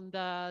on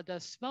the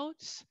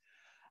SMOTES,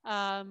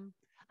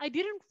 I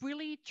didn't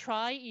really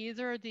try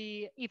either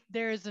if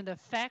there's an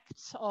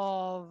effect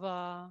of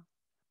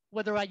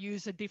whether I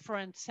use a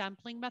different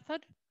sampling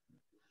method.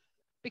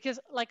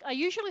 Because like I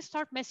usually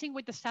start messing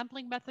with the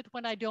sampling method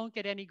when I don't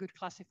get any good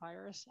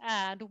classifiers.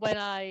 And when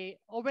I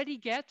already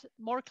get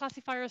more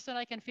classifiers than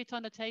I can fit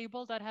on a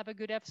table that have a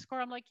good F-score,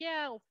 I'm like,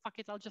 yeah, well, fuck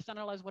it, I'll just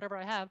analyze whatever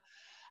I have.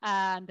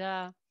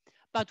 And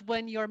but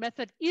when your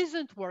method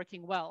isn't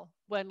working well,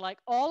 when like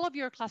all of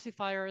your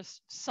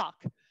classifiers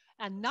suck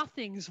and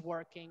nothing's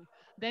working,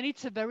 then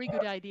it's a very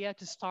good idea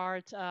to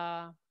start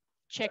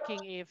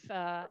checking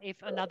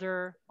if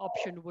another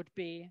option would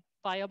be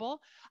viable.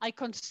 I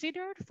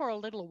considered for a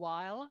little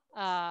while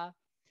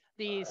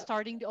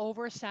starting to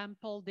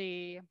oversample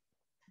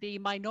the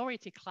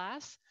minority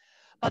class,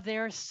 but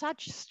there are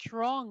such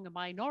strong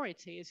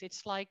minorities.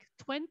 It's like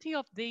 20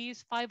 of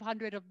these,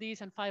 500 of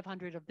these, and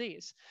 500 of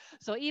these.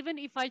 So even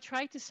if I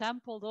try to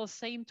sample those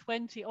same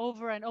 20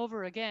 over and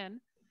over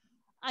again,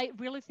 I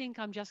really think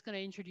I'm just going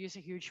to introduce a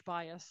huge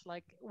bias.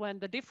 Like when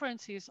the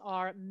differences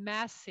are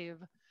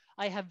massive,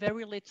 I have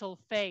very little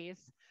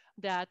faith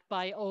that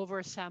by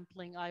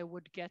oversampling, I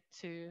would get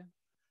to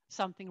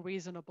something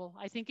reasonable.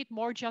 I think it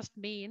more just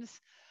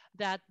means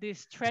that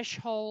this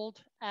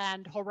threshold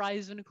and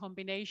horizon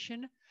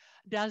combination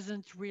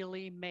doesn't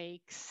really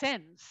make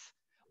sense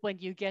when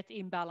you get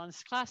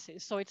imbalanced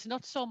classes. So it's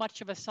not so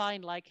much of a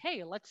sign like,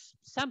 hey, let's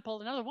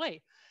sample another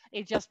way.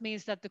 It just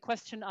means that the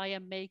question I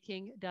am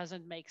making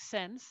doesn't make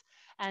sense,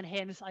 and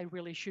hence I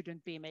really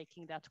shouldn't be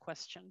making that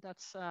question.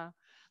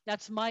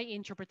 That's my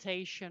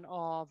interpretation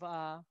of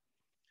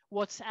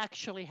what's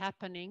actually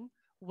happening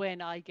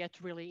when I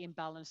get really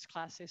imbalanced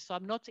classes. So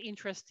I'm not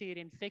interested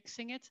in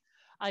fixing it.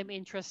 I'm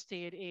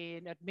interested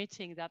in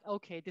admitting that,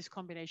 okay, this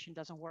combination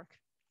doesn't work.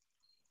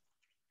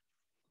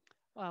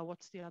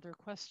 What's the other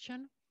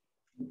question?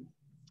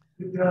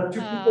 There are two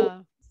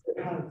people.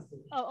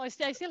 Oh, I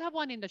still have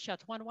one in the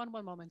chat. One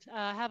moment.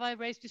 Have I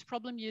raised this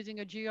problem using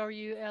a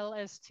GRU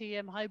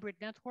LSTM hybrid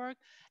network?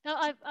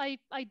 Now,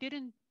 I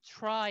didn't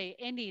try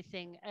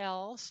anything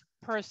else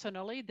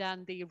personally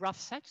than the rough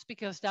sets,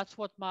 because that's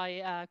what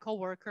my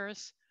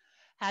coworkers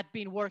had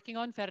been working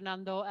on,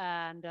 Fernando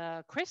and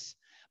Chris.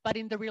 But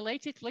in the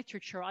related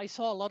literature, I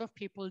saw a lot of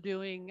people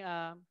doing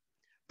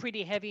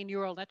pretty heavy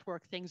neural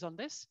network things on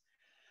this.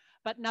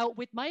 But now,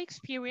 with my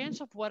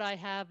experience of what I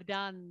have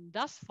done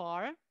thus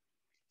far,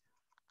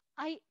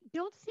 I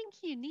don't think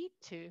you need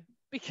to,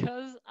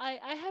 because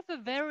I have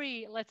a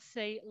very, let's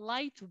say,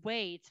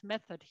 lightweight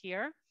method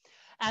here.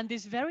 And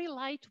this very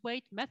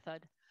lightweight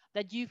method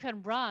that you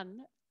can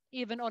run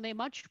even on a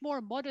much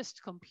more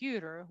modest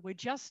computer with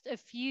just a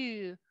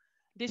few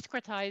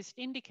discretized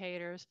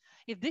indicators,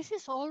 if this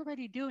is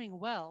already doing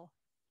well,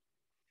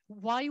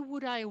 why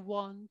would I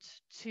want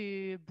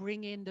to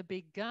bring in the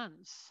big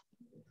guns?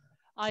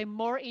 I'm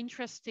more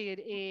interested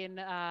in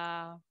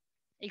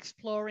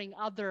exploring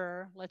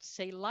other, let's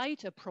say,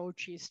 light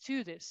approaches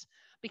to this,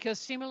 because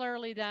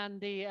similarly than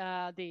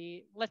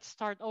the let's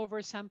start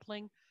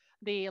oversampling,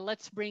 the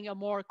let's bring a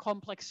more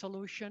complex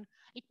solution,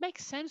 it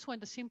makes sense when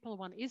the simple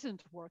one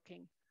isn't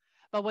working.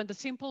 But when the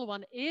simple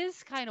one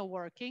is kind of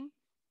working,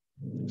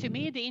 to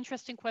me, the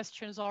interesting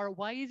questions are,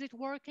 why is it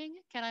working?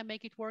 Can I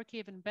make it work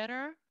even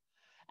better?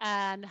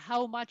 And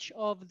how much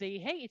of the,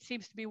 hey, it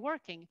seems to be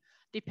working,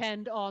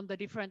 depend on the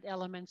different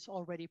elements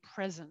already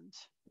present.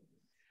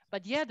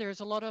 But yeah,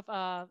 there's a lot of,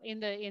 in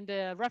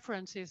the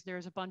references,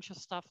 there's a bunch of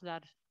stuff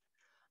that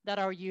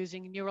are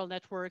using neural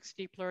networks,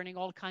 deep learning,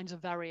 all kinds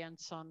of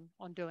variants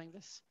on doing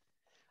this.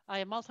 I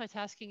am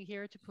multitasking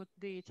here to put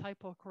the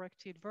typo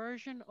corrected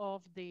version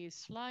of the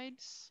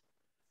slides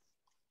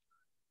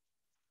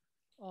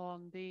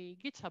on the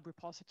GitHub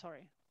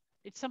repository.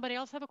 Did somebody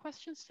else have a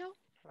question still?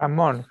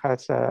 Ramon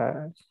has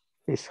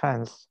his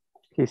hand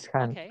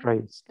Okay,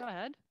 raised. go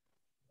ahead.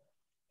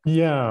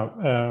 Yeah,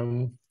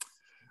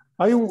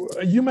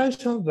 you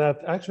mentioned that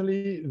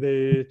actually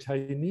the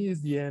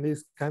Chinese yen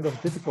is kind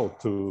of difficult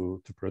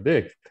to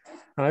predict.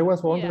 And I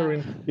was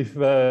wondering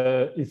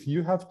if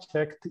you have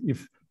checked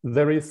if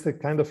there is a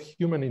kind of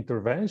human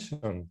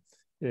intervention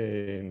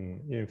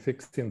in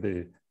fixing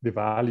the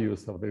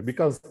values of the,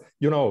 because,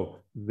 you know,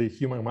 the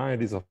human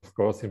mind is of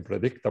course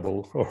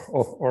unpredictable,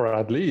 or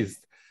at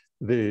least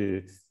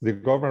the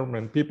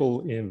government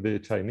people in the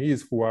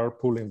Chinese who are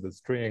pulling the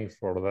strings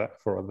for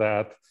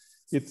that,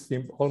 it's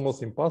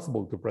almost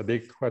impossible to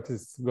predict what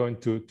is going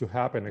to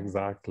happen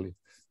exactly.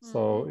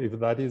 So if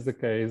that is the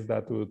case,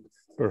 that would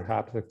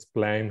perhaps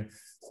explain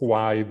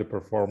why the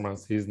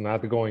performance is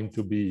not going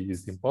to be,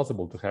 it's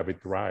impossible to have it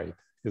right,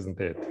 isn't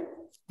it?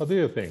 What do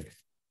you think?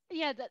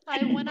 Yeah,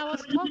 when I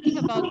was talking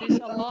about this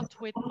a lot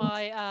with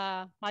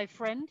my my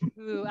friend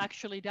who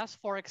actually does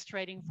forex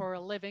trading for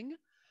a living,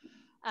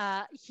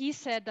 he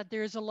said that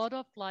there's a lot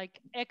of like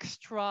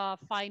extra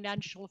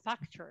financial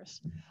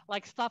factors,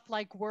 like stuff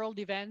like world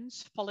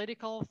events,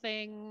 political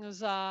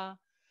things,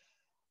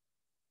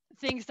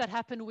 things that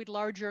happen with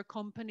larger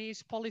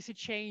companies, policy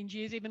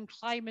changes, even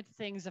climate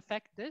things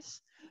affect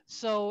this.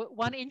 So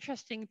one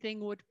interesting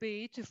thing would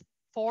be to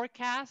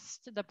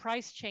forecast the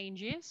price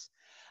changes,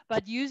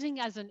 but using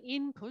as an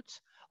input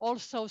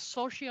also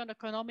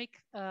socioeconomic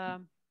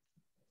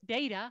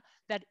data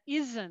that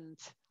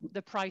isn't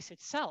the price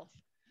itself.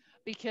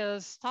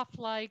 Because stuff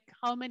like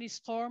how many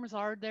storms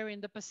are there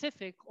in the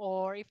Pacific,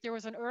 or if there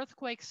was an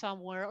earthquake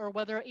somewhere, or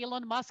whether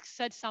Elon Musk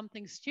said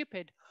something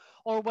stupid,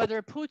 or whether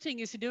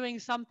Putin is doing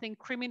something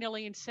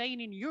criminally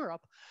insane in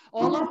Europe,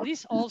 all of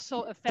this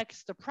also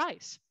affects the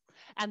price.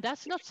 And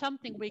that's not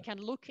something we can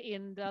look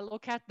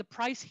at the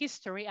price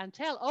history and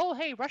tell, oh,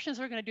 hey, Russians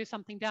are going to do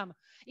something dumb.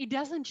 It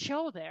doesn't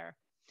show there.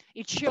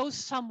 It shows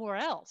somewhere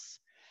else.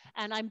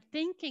 And I'm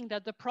thinking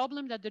that the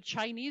problem that the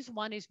Chinese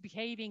one is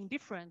behaving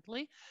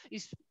differently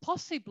is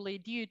possibly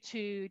due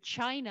to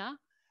China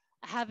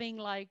having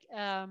like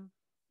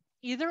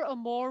either a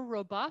more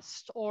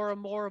robust or a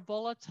more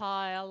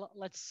volatile,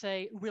 let's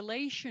say,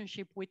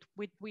 relationship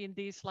between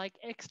these like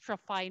extra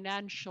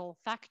financial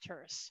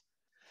factors.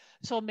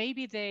 So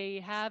maybe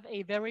they have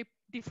a very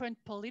different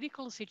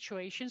political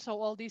situation.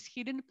 So all these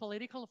hidden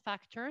political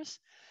factors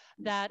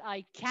that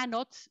I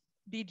cannot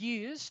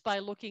deduce by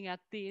looking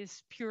at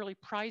these purely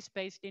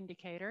price-based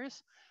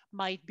indicators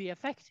might be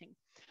affecting.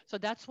 So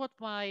that's what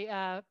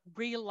my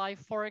real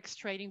life forex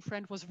trading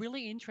friend was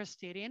really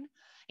interested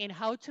in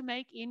how to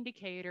make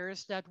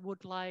indicators that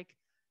would like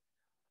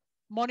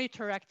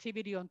monitor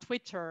activity on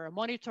Twitter,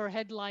 monitor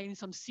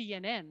headlines on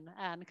CNN,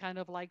 and kind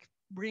of like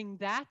bring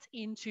that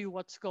into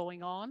what's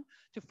going on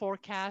to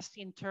forecast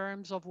in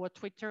terms of what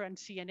Twitter and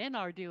CNN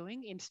are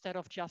doing instead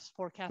of just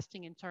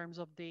forecasting in terms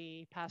of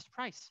the past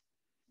price.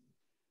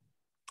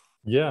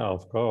 Yeah,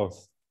 of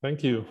course.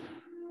 Thank you.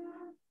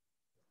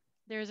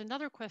 There's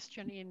another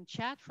question in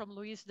chat from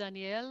Luis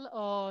Daniel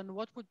on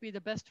what would be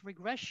the best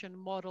regression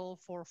model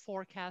for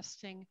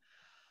forecasting.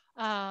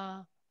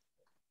 I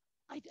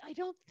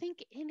don't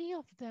think any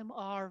of them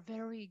are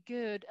very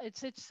good.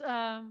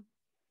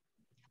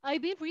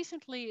 I've been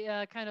recently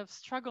kind of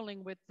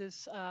struggling with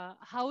this,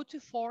 how to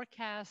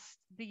forecast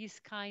these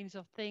kinds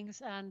of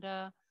things, and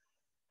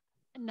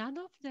none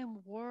of them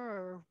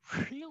were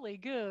really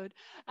good.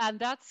 And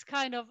that's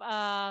kind of,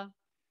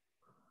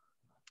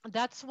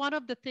 that's one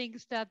of the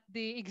things that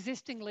the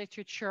existing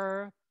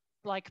literature,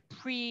 like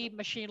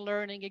pre-machine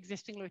learning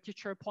existing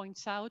literature,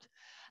 points out,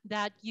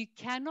 that you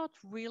cannot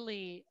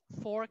really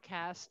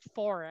forecast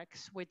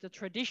Forex with the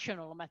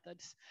traditional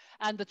methods.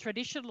 And the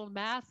traditional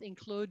math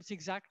includes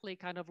exactly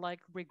kind of like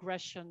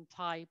regression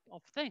type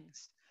of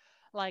things.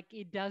 Like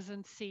it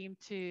doesn't seem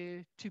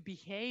to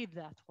behave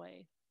that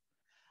way.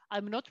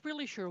 I'm not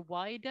really sure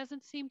why it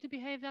doesn't seem to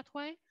behave that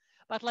way.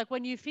 But like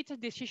when you fit a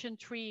decision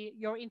tree,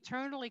 you're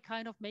internally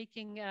kind of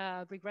making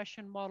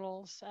regression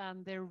models,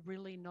 and they're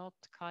really not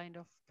kind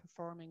of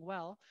performing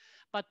well.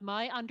 But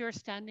my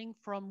understanding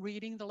from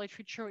reading the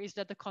literature is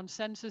that the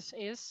consensus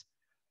is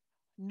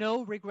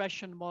no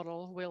regression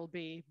model will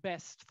be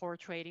best for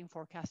trading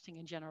forecasting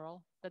in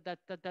general.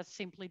 That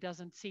simply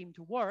doesn't seem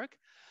to work.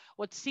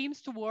 What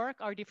seems to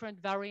work are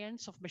different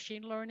variants of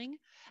machine learning,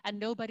 and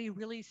nobody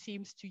really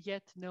seems to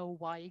yet know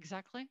why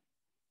exactly.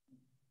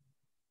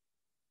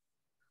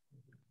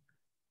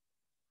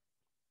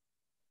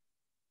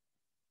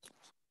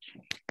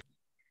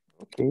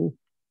 Okay,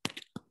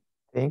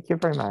 thank you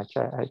very much.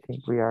 I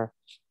think we are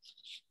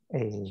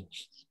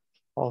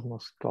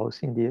almost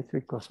closing this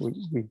because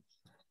we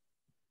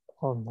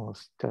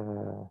almost,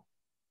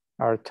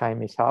 our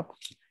time is up.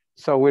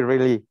 So we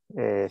really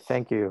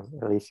thank you,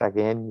 Elisa,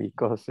 again,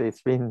 because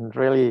it's been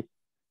really,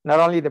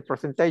 not only the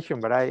presentation,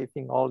 but I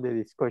think all the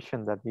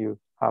discussion that you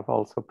have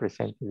also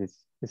presented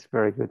is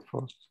very good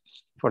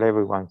for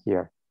everyone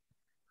here.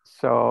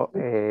 So,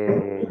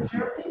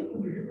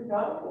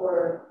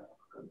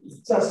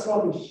 it's just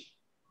rubbish.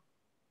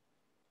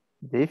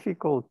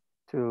 Difficult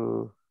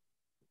to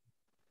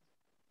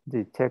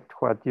detect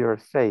what you're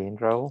saying,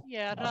 Raul.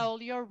 Yeah,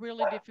 Raul, you're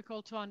really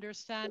difficult to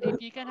understand.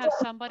 If you can have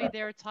somebody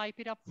there type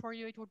it up for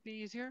you, it would be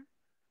easier.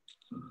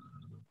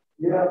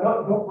 Yeah,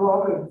 no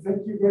problem.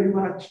 Thank you very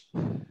much.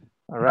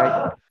 All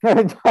right.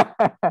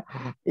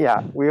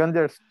 Yeah, we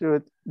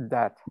understood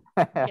that.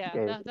 Yeah,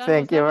 Okay. that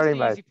Thank you was very the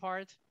much. easy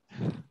part.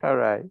 All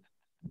right.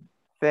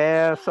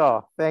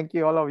 So thank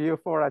you all of you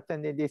for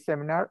attending this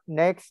seminar.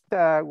 Next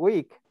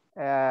week,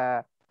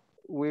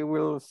 we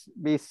will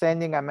be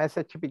sending a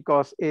message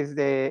because it's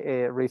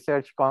the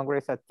Research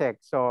Congress at Tech.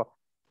 So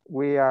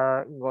we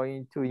are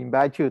going to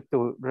invite you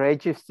to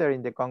register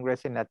in the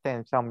Congress and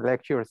attend some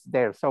lectures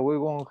there. So we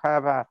won't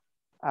have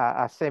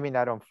a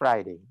seminar on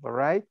Friday, all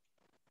right?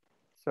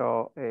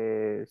 So,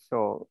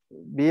 so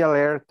be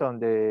alert on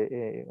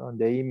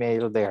the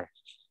email there.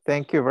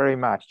 Thank you very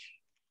much.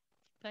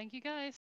 Thank you, guys.